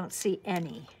definitely don't see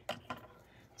any.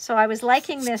 So I was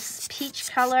liking this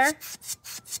peach color,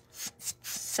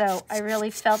 so I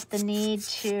really felt the need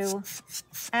to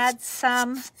add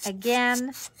some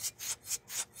again.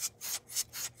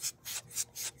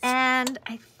 And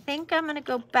I think I'm going to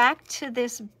go back to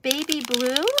this baby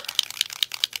blue,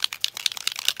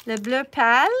 le bleu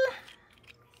pâle,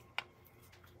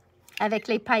 avec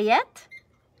les paillettes,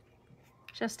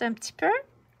 juste un petit peu.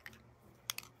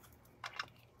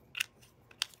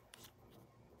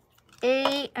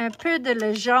 Et un peu de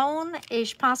le jaune, et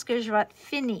je pense que je vais être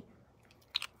fini.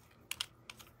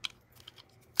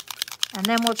 And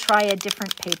then we'll try a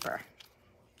different paper.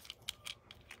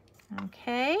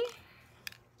 Okay.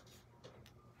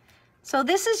 So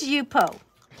this is Yupo.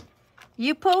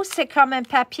 Yupo, c'est comme un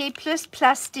papier plus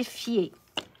plastifié.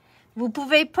 Vous ne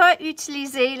pouvez pas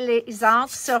utiliser les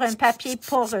encres sur un papier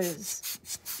poreuse.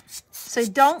 So you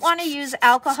don't want to use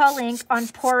alcohol ink on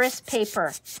porous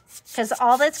paper, because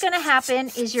all that's going to happen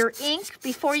is your ink,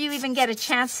 before you even get a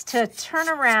chance to turn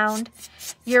around,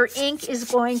 your ink is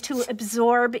going to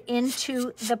absorb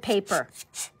into the paper.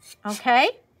 Okay?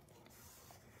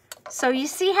 So you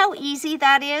see how easy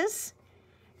that is?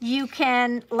 You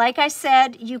can, like I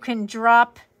said, you can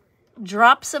drop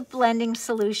drops of blending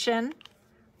solution.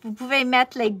 Vous pouvez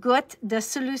mettre les gouttes de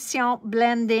solution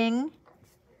blending.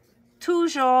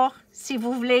 Toujours, si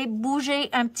vous voulez bouger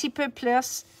un petit peu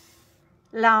plus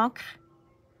l'encre.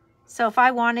 So if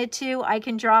I wanted to, I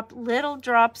can drop little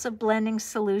drops of blending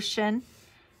solution,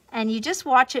 and you just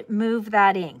watch it move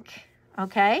that ink,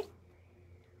 okay?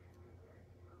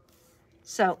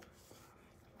 So,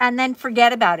 and then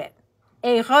forget about it.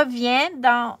 Et reviens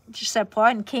dans, je sais pas,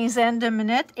 une quinzaine de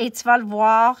minutes, et tu vas le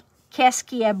voir qu'est-ce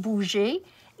qui a bougé,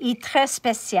 et très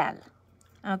spécial,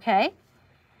 okay?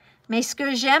 Mais ce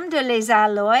que j'aime de les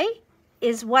alloys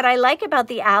is, what I like about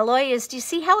the alloy is, do you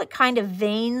see how it kind of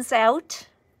veins out?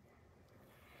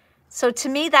 So to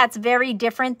me, that's very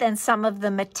different than some of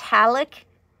the metallic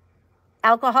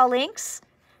alcohol inks.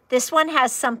 This one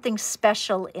has something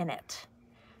special in it.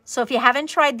 So if you haven't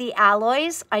tried the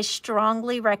alloys, I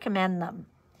strongly recommend them.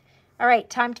 All right,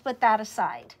 time to put that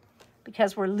aside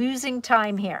because we're losing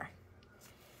time here.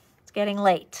 It's getting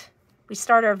late. We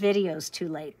start our videos too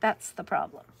late. That's the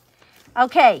problem.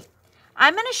 Okay,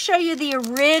 I'm going to show you the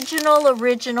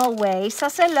original way. Ça,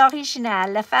 c'est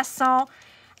l'original, la façon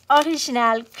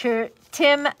originale que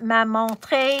Tim m'a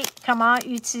montré comment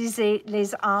utiliser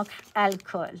les encres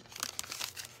alcool.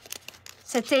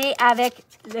 C'était avec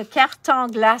le carton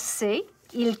glacé.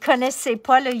 Il ne connaissait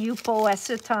pas le Yupo à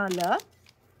ce temps-là.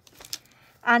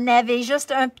 On avait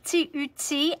juste un petit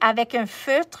outil avec un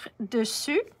feutre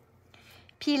dessus.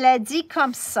 Puis il a dit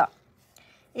comme ça.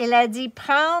 Il a dit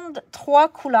prendre 3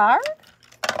 couleurs.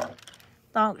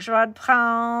 Donc, je vais le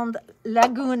prendre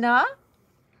Laguna.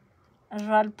 Je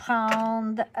vais le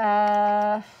prendre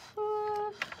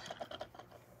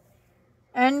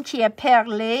une qui est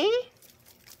perlée.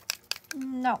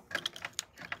 Non.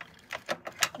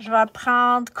 Je vais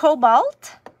prendre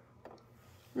Cobalt.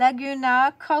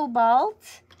 Laguna,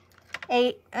 Cobalt.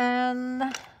 Et un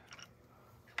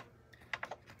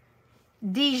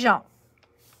Dijon.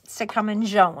 C'est comme une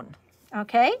jaune.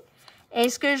 OK? Et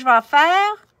ce que je vais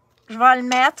faire, je vais le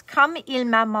mettre comme il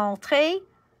m'a montré.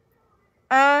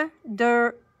 1,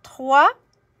 2, 3,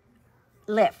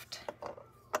 lift.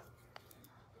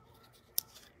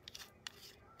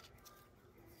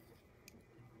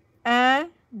 Un,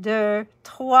 deux,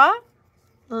 trois,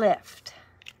 lift.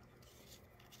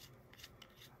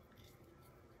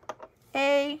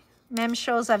 Et même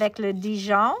chose avec le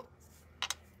Dijon.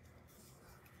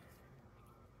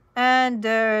 1,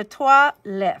 2, 3,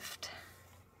 lift.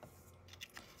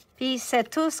 Puis c'est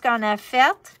tout ce qu'on a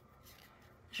fait.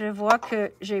 Je vois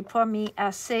que je n'ai pas mis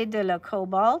assez de le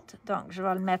cobalt, donc je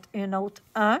vais le mettre une autre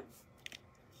 1.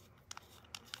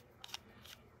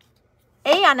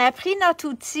 Et on a pris notre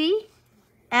outil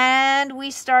and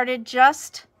we started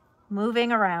just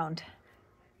moving around.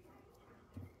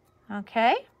 OK?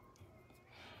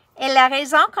 Et la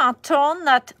raison qu'on tourne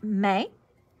notre main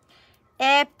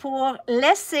est pour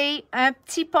laisser une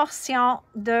petite portion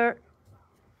de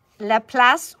la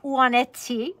place où on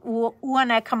était, où on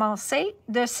a commencé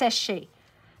de sécher.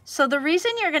 So the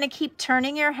reason you're going to keep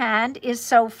turning your hand is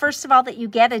so, first of all, that you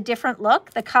get a different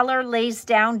look. The color lays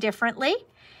down differently.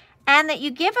 And that you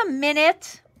give a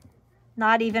minute,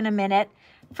 not even a minute,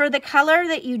 for the color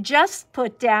that you just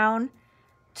put down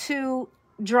to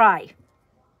dry.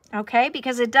 Okay?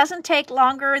 Because it doesn't take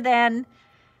longer than,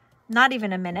 not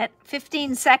even a minute,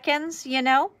 15 seconds, you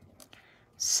know?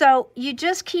 So you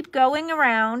just keep going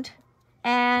around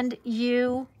and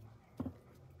you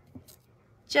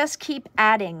just keep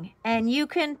adding. And you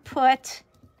can put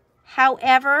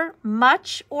however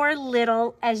much or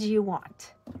little as you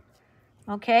want.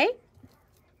 Okay?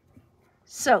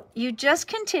 So you just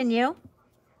continue.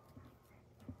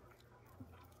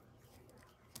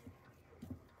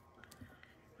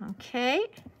 Okay?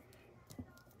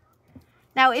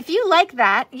 Now, if you like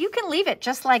that, you can leave it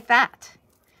just like that.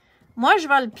 Moi, je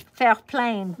vais le faire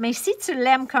plaindre. Mais si tu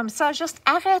l'aimes comme ça, juste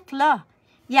arrête là.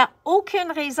 Il n'y a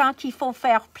aucune raison qu'il faut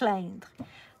faire plaindre.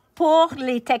 Pour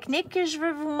les techniques que je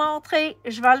vais vous montrer,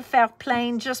 je vais le faire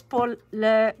plaindre juste pour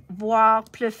le voir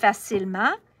plus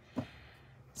facilement.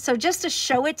 So just to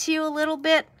show it to you a little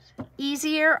bit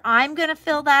easier, I'm going to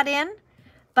fill that in.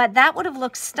 But that would have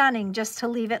looked stunning just to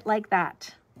leave it like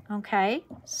that. Okay?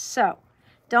 So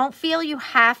don't feel you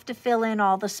have to fill in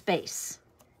all the space.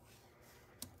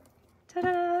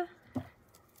 Ta-da!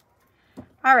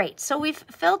 All right, so we've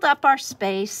filled up our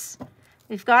space.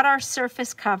 We've got our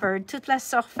surface covered. Toute la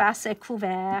surface est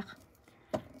couverte.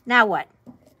 Now what?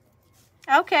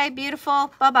 Okay,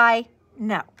 beautiful. Bye-bye.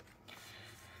 No.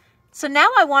 So now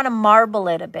I want to marble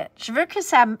it a bit. Je veux que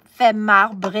ça me fait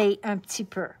marbrer un petit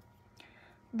peu.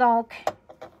 Donc,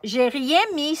 j'ai rien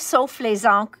mis sauf les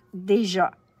encres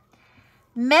déjà.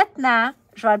 Maintenant,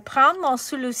 je vais prendre mon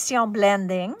solution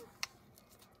blending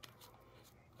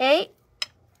et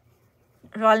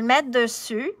je vais le mettre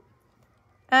dessus.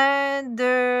 1,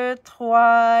 2,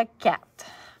 3, 4.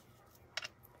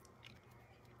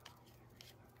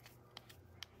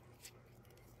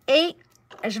 Et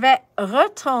je vais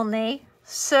retourner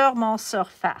sur mon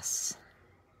surface.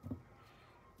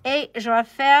 Et je vais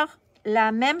faire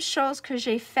la même chose que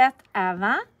j'ai faite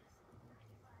avant.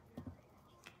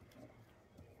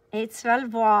 Et tu vas le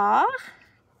voir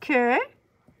que, of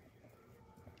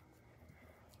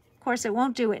course, it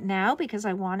won't do it now because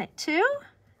I want it to.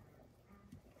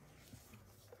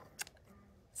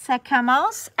 Ça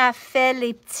commence à faire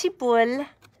les petits boules.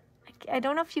 I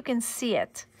don't know if you can see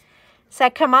it. Ça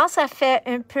commence à faire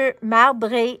un peu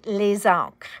marbrer les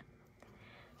encres.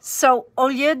 So, au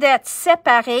lieu d'être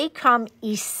séparés comme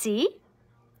ici,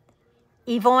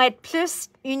 ils vont être plus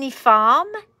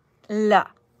uniformes là.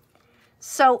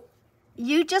 So,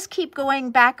 you just keep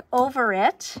going back over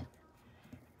it,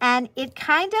 and it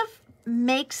kind of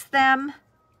makes them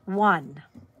one.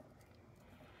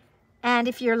 And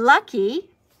if you're lucky,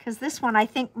 because this one, I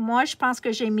think, moi, je pense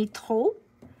que j'ai mis trop,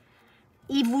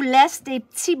 il vous laisse des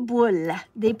petits boules,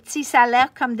 des petits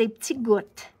salaires comme des petits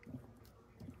gouttes.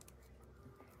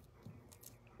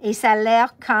 Et ça a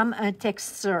l'air comme une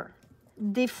texture,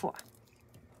 des fois.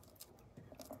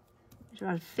 Je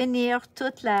vais finir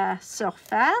toute la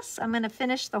surface. I'm going to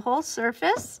finish the whole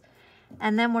surface,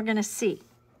 and then we're going to see.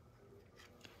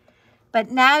 But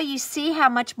now you see how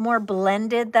much more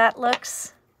blended that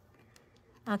looks?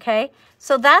 Okay,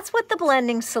 so that's what the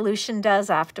blending solution does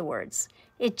afterwards.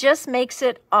 It just makes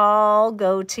it all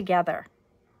go together.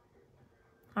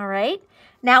 All right,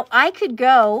 now I could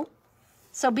go,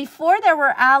 so before there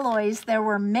were alloys, there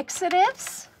were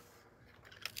mixatives.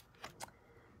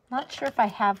 Not sure if I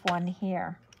have one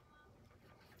here.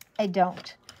 I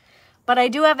don't, but I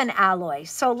do have an alloy.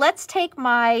 So let's take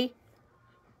my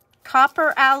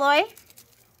copper alloy.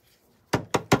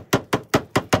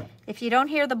 If you don't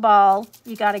hear the ball,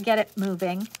 you got to get it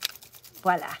moving.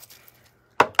 Voila.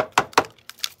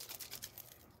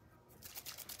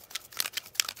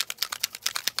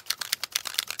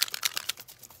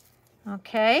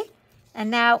 OK. And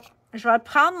now, je vais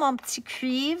prendre mon petit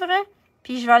cuivre,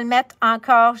 puis je vais le mettre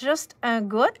encore juste un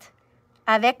goutte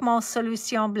avec mon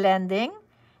solution blending.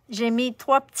 J'ai mis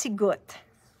 3 petits gouttes.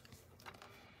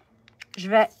 Je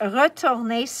vais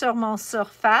retourner sur mon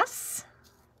surface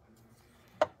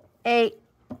et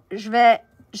je vais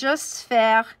juste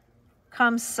faire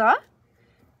comme ça,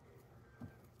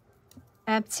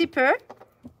 un petit peu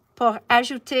pour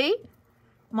ajouter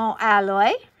mon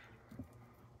alloy.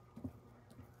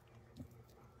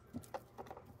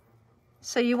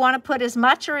 So you want to put as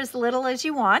much or as little as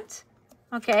you want.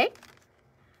 OK?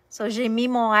 So j'ai mis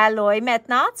mon alloy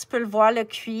maintenant. Tu peux le voir, le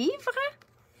cuivre.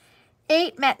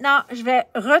 Et maintenant, je vais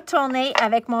retourner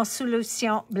avec mon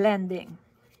solution blending.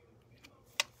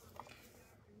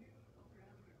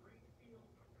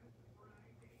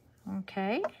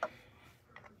 OK.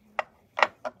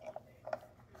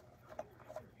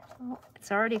 Oh,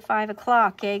 it's already 5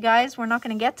 o'clock, eh, guys? We're not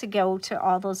going to get to go to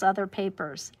all those other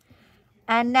papers.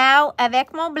 And now,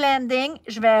 avec mon blending,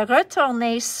 je vais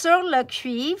retourner sur le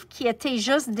cuivre qui était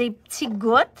juste des petits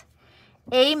gouttes.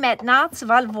 Et maintenant, tu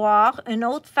vas le voir, une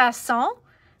autre façon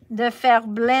de faire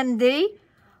blender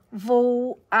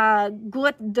vos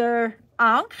gouttes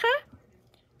d'encre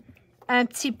un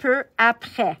petit peu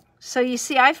après. So you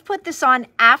see, I've put this on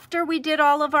after we did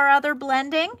all of our other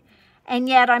blending, and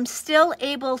yet I'm still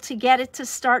able to get it to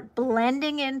start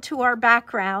blending into our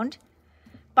background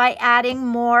by adding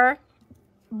more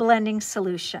blending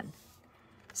solution.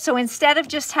 So instead of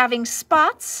just having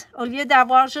spots, au lieu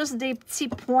d'avoir juste des petits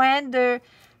points de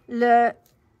le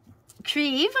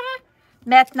cuivre,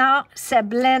 maintenant c'est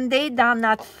blendé dans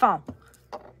notre fond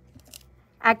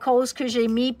à cause que j'ai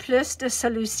mis plus de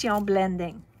solution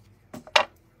blending.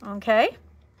 Okay,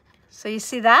 so you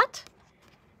see that?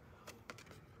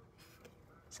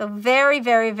 So very,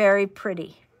 very, very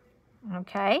pretty.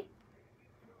 Okay.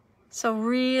 So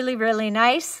really, really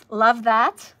nice. Love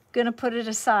that. Gonna put it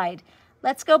aside.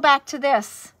 Let's go back to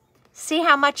this. See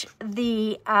how much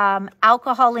the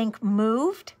alcohol ink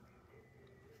moved?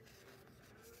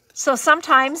 So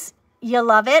sometimes you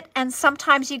love it and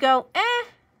sometimes you go,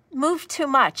 move too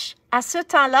much. À ce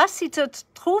temps-là, si tu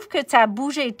trouves que tu as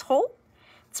bougé trop,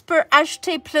 tu peux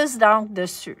ajouter plus d'encre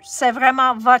dessus. C'est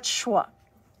vraiment votre choix.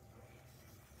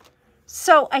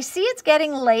 So I see it's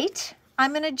getting late.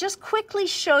 I'm going to just quickly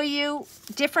show you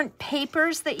different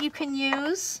papers that you can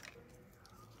use.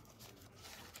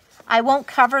 I won't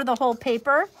cover the whole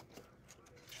paper.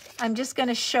 I'm just going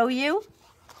to show you.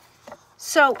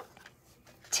 So,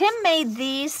 Tim made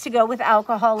these to go with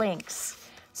alcohol inks.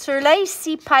 Ceux-là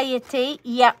ici pailletés,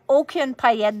 il n'y a aucune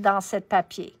paillette dans cette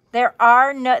papier.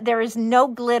 There is no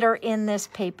glitter in this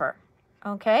paper.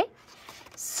 Okay?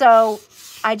 So,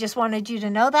 I just wanted you to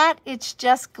know that. It's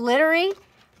just glittery.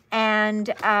 And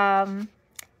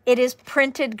it is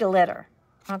printed glitter,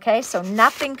 okay? So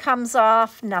nothing comes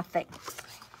off, nothing.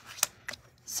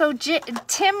 So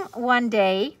Tim, one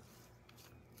day,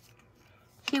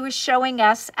 he was showing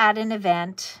us at an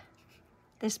event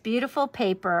this beautiful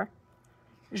paper.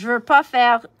 Je veux pas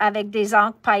faire avec des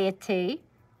encres pailletées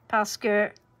parce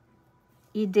que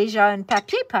il y a déjà un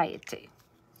papier pailleté.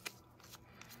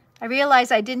 I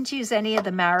realize I didn't use any of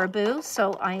the marabou,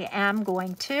 so I am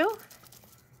going to.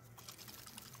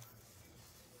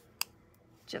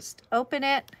 Just open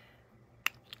it.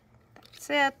 That's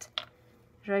it.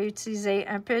 Je vais utiliser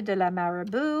un peu de la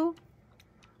marabou.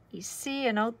 Ici,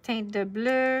 une autre teinte de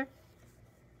bleu.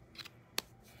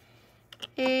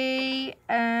 Et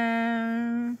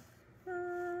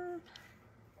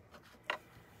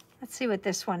let's see what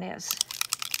this one is.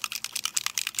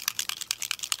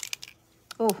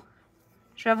 Oh,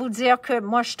 je vais vous dire que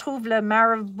moi, je trouve le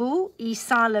marabou, il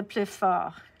sent le plus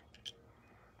fort.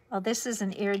 Oh, this is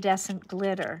an iridescent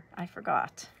glitter. I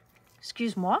forgot.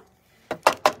 Excuse-moi.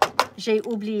 J'ai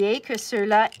oublié que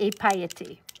ceux-là est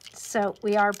pailleté. So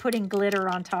we are putting glitter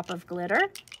on top of glitter.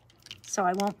 So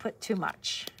I won't put too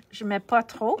much. Je mets pas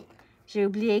trop. J'ai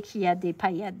oublié qu'il y a des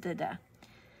paillettes dedans.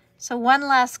 So one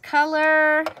last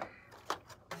color.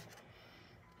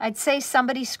 I'd say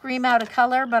somebody scream out a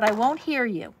color, but I won't hear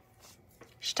you.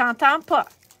 Je t'entends pas.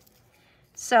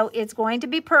 So it's going to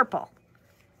be purple.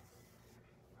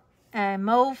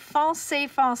 Mauve foncé,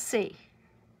 foncé.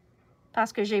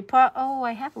 Parce que j'ai pas, oh,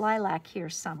 I have lilac here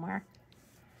somewhere.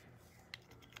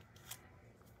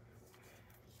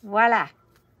 Voila.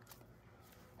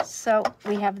 So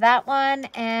we have that one,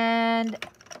 and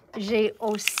j'ai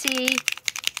aussi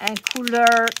un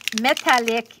couleur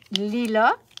métallique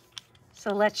lila.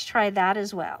 So let's try that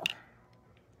as well.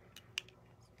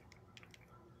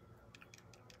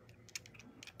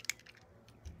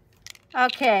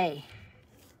 Okay,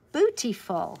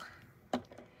 beautiful.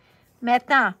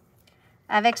 Maintenant,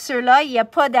 avec ceux-là, il n'y a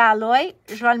pas d'alloy.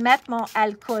 Je vais le mettre mon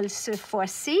alcool cette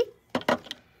fois-ci.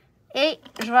 Et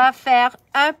je vais faire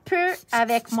un peu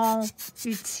avec mon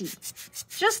outil.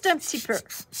 Juste un petit peu.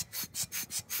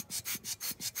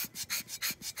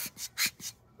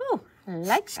 Oh, I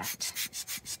like that.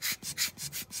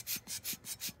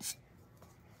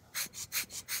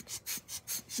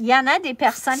 Il y en a des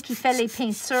personnes qui font les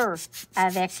peintures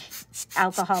avec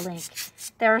alcohol ink.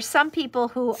 There are some people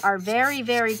who are very,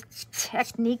 very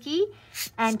techniquey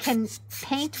and can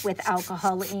paint with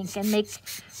alcohol ink and make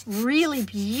really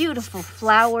beautiful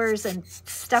flowers and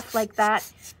stuff like that.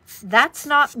 That's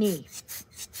not me.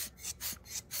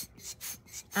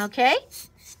 Okay?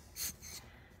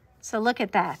 So look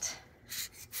at that.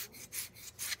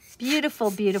 Beautiful,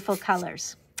 beautiful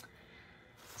colors.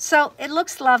 So it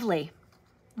looks lovely.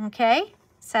 Okay?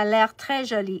 Ça a l'air très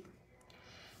joli.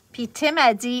 Puis Tim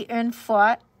a dit une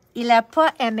fois, il n'a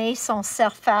pas aimé son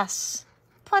surface.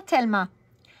 Pas tellement.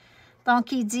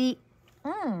 Donc, il dit,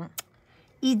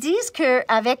 ils disent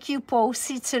qu'avec Youpo,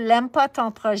 si tu n'aimes pas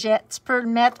ton projet, tu peux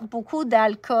mettre beaucoup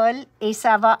d'alcool et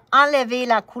ça va enlever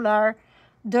la couleur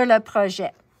de le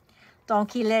projet.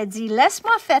 Donc, il a dit,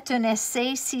 laisse-moi faire un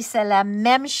essai si c'est la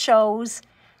même chose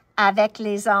avec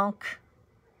les encres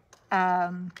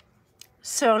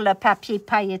sur le papier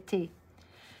pailleté.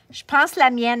 Je pense que la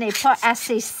mienne n'est pas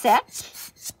assez sec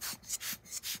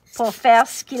pour faire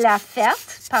ce qu'il a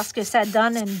fait parce que ça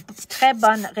donne un très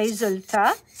bon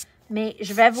résultat. Mais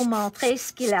je vais vous montrer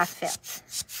ce qu'il a fait.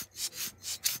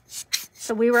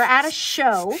 So we were at a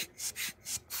show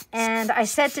and I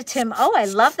said to Tim, oh, I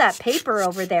love that paper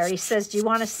over there. He says, do you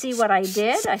want to see what I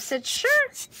did? I said,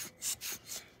 sure.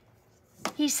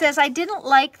 He says, I didn't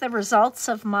like the results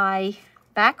of my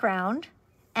background.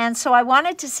 And so I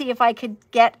wanted to see if I could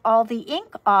get all the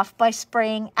ink off by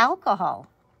spraying alcohol.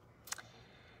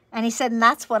 And he said, and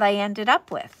that's what I ended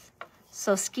up with.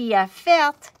 So ce qu'il a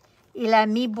fait, il a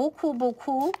mis beaucoup,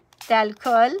 beaucoup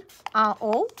d'alcool en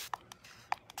haut.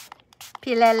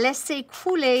 Puis il a laissé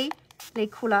couler les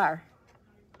couleurs.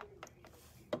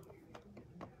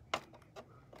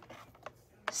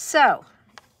 So,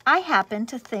 I happen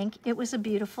to think it was a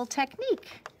beautiful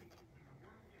technique.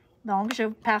 Donc, je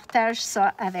partage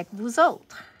ça avec vous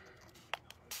autres.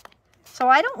 So,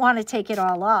 I don't want to take it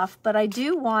all off, but I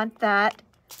do want that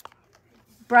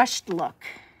brushed look.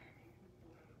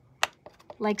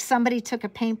 Like somebody took a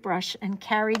paintbrush and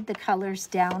carried the colors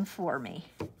down for me.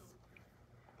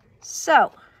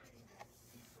 So,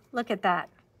 look at that.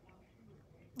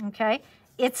 Okay?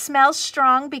 It smells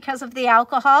strong because of the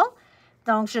alcohol.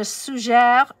 Donc, je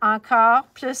suggère encore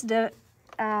plus de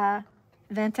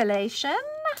ventilation.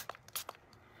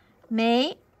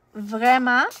 Mais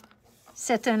vraiment,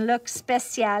 c'est un look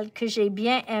spécial que j'ai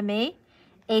bien aimé.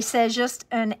 Et c'est juste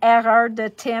une erreur de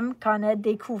Tim qu'on a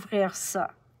découvert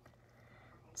ça.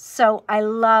 So I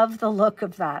love the look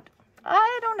of that.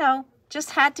 I don't know.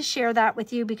 Just had to share that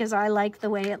with you because I like the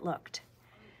way it looked.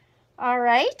 All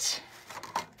right.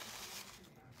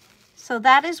 So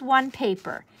that is one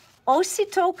paper.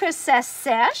 Aussitôt que ça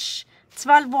sèche, tu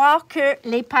vas le voir que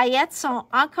les paillettes sont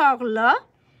encore là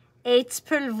et tu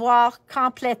peux le voir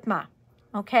complètement.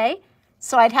 Okay?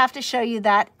 So I'd have to show you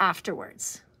that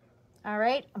afterwards. All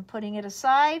right. I'm putting it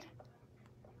aside.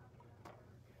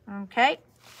 Okay.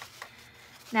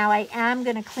 Now I am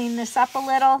going to clean this up a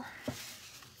little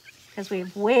because we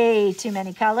have way too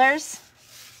many colors.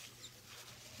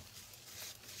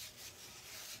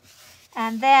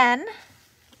 And then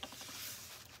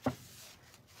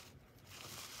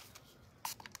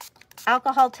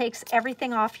alcohol takes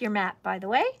everything off your mat, by the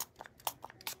way.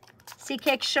 Si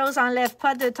quelque chose n'enlève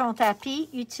pas de ton tapis,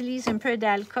 utilise un peu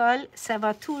d'alcool, ça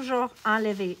va toujours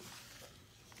enlever.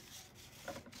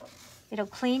 It'll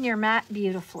clean your mat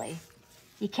beautifully.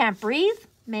 You can't breathe,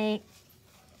 mais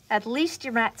at least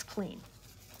your mat's clean.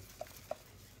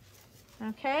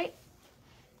 Okay.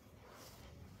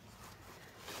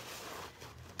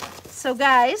 So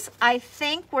guys, I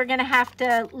think we're going to have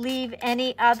to leave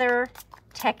any other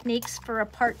techniques for a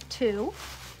part 2.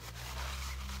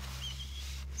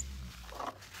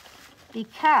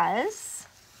 Because,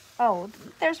 oh,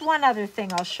 there's one other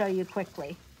thing I'll show you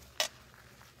quickly.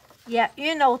 Il y a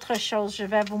une autre chose, je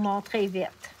vais vous montrer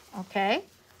vite, OK?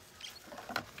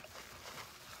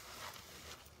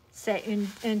 C'est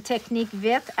une technique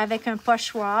vite avec un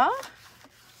pochoir.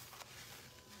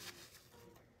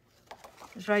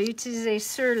 Je vais utiliser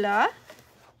ceux-là.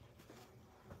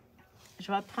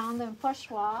 Je vais prendre un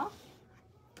pochoir.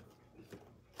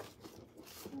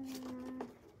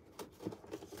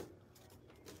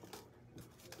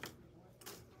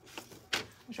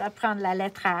 Je vais prendre la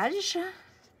lettrage.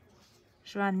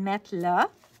 Je vais en mettre là.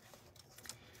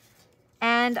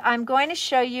 And I'm going to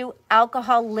show you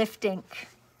alcohol lift ink.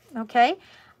 Okay?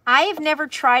 I have never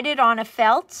tried it on a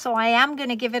felt, so I am going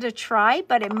to give it a try,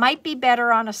 but it might be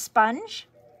better on a sponge.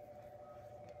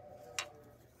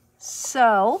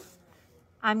 So,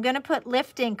 I'm going to put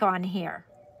lift ink on here.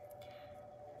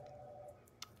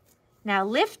 Now,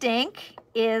 lift ink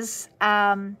is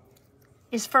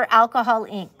for alcohol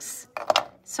inks.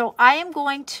 So, I am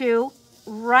going to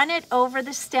run it over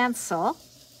the stencil.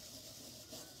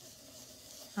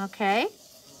 Okay?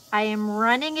 I am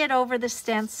running it over the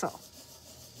stencil.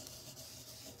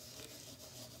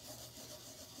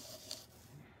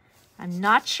 I'm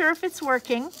not sure if it's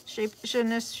working. Je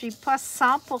ne suis pas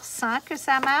 100% que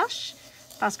ça marche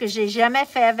parce que j'ai jamais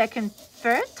fait avec un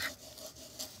feutre.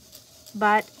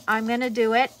 But I'm going to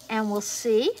do it and we'll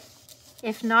see.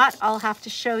 If not, I'll have to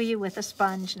show you with a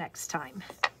sponge next time.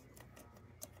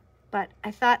 But I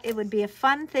thought it would be a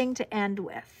fun thing to end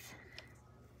with.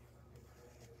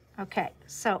 Okay,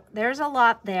 so there's a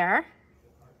lot there.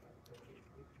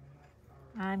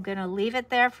 I'm going to leave it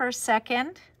there for a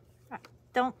second.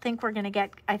 Don't think we're going to get,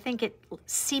 I think it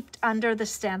seeped under the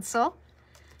stencil.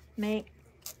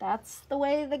 That's the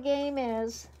way the game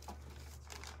is.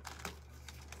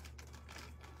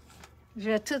 Je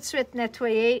vais tout de suite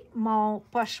nettoyer mon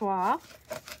pochoir.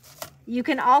 You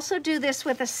can also do this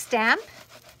with a stamp.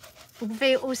 Vous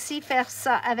pouvez aussi faire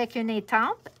ça avec une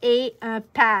étampe et un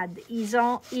pad. Ils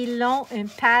ont un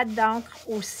pad d'encre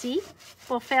aussi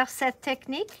pour faire cette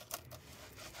technique.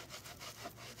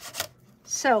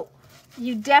 So,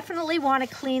 you definitely want to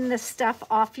clean this stuff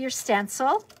off your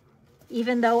stencil,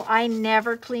 even though I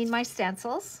never clean my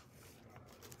stencils.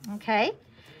 Okay?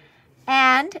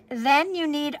 And then you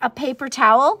need a paper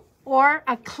towel or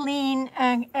a clean,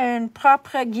 un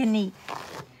propre guenille.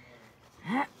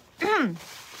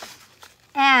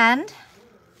 And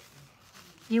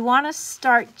you want to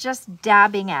start just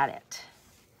dabbing at it.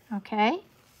 Okay?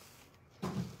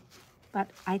 But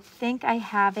I think I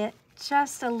have it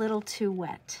just a little too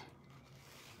wet.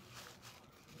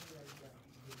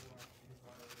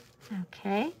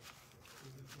 Okay,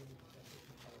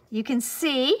 you can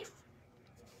see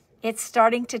it's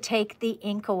starting to take the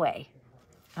ink away,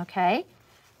 okay?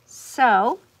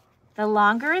 So, the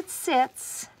longer it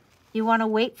sits, you want to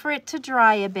wait for it to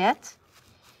dry a bit.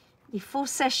 Il faut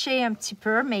sécher un petit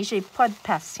peu, mais j'ai pas de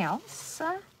patience.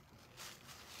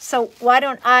 So, why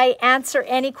don't I answer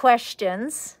any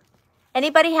questions?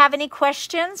 Anybody have any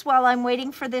questions while I'm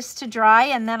waiting for this to dry,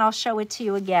 and then I'll show it to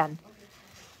you again?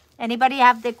 Anybody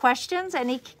have des questions?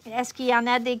 Est-ce qu'il y en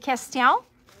a des questions?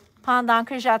 Pendant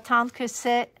que j'attends que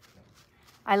c'est...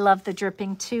 I love the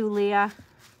dripping too, Leah.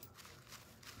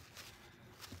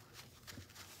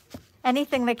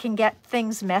 Anything that can get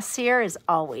things messier is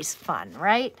always fun,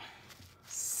 right?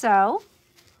 So,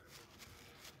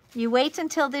 you wait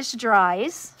until this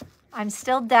dries. I'm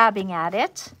still dabbing at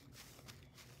it.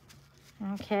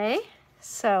 Okay,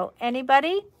 so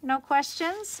anybody? No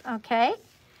questions? Okay.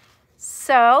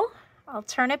 So, I'll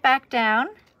turn it back down.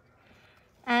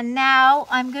 And now,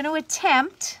 I'm going to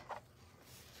attempt,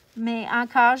 mais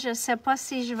encore, je ne sais pas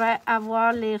si je vais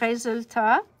avoir les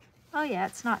résultats. Oh yeah,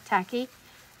 it's not tacky.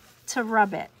 To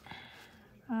rub it.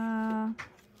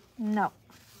 No.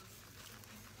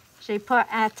 J'ai pas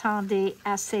attendu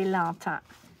assez longtemps.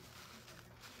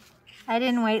 I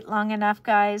didn't wait long enough,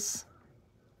 guys.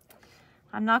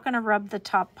 I'm not going to rub the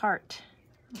top part.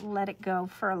 Let it go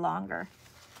for longer.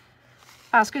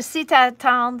 Parce que si tu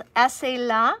attends assez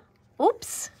lent,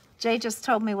 oops, Jay just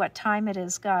told me what time it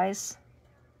is, guys.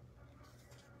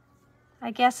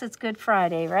 I guess it's Good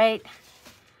Friday, right?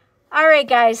 All right,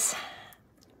 guys.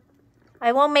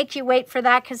 I won't make you wait for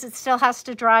that because it still has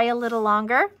to dry a little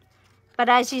longer. But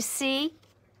as you see,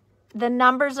 the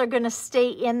numbers are going to stay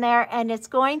in there and it's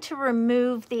going to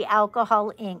remove the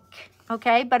alcohol ink.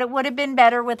 Okay? But it would have been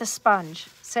better with a sponge.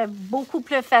 C'est beaucoup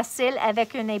plus facile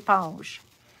avec une éponge.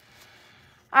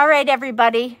 All right,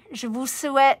 everybody. Je vous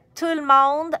souhaite tout le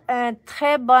monde une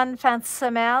très bonne fin de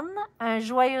semaine, un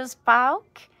joyeuse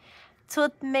Pâques.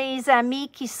 Toutes mes amis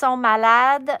qui sont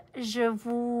malades, je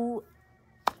vous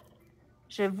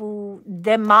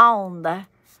demande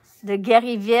de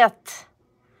guérir vite.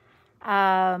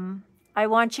 I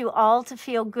want you all to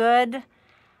feel good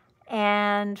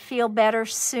and feel better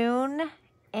soon.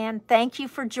 And thank you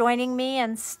for joining me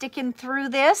and sticking through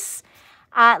this.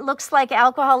 It looks like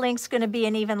Alcohol Link's going to be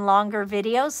an even longer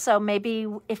video, so maybe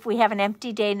if we have an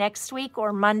empty day next week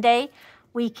or Monday,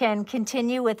 we can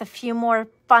continue with a few more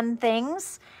fun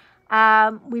things.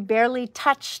 We barely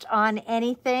touched on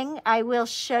anything. I will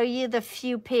show you the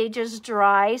few pages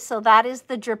dry. So that is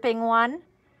the dripping one.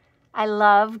 I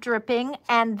love dripping.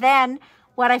 And then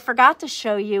what I forgot to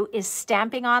show you is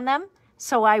stamping on them.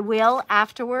 So I will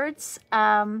afterwards.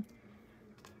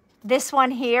 This one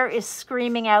here is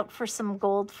screaming out for some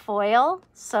gold foil.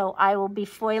 So I will be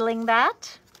foiling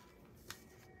that.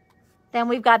 Then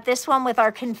we've got this one with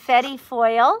our confetti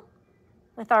foil,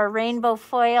 with our rainbow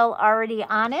foil already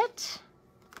on it.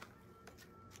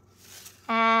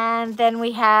 And then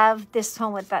we have this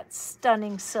one with that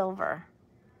stunning silver.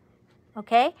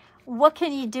 Okay, what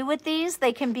can you do with these?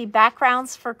 They can be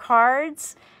backgrounds for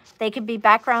cards. They can be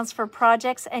backgrounds for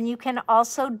projects, and you can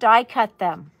also die cut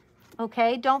them.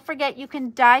 Okay, don't forget you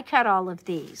can die cut all of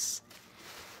these.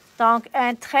 Donc,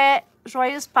 un très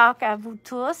joyeuse Pâques à vous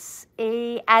tous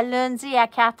et à lundi à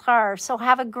 4 heures. So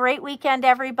have a great weekend,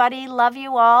 everybody. Love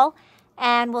you all.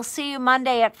 And we'll see you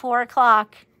Monday at 4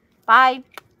 o'clock. Bye.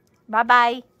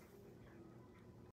 Bye-bye.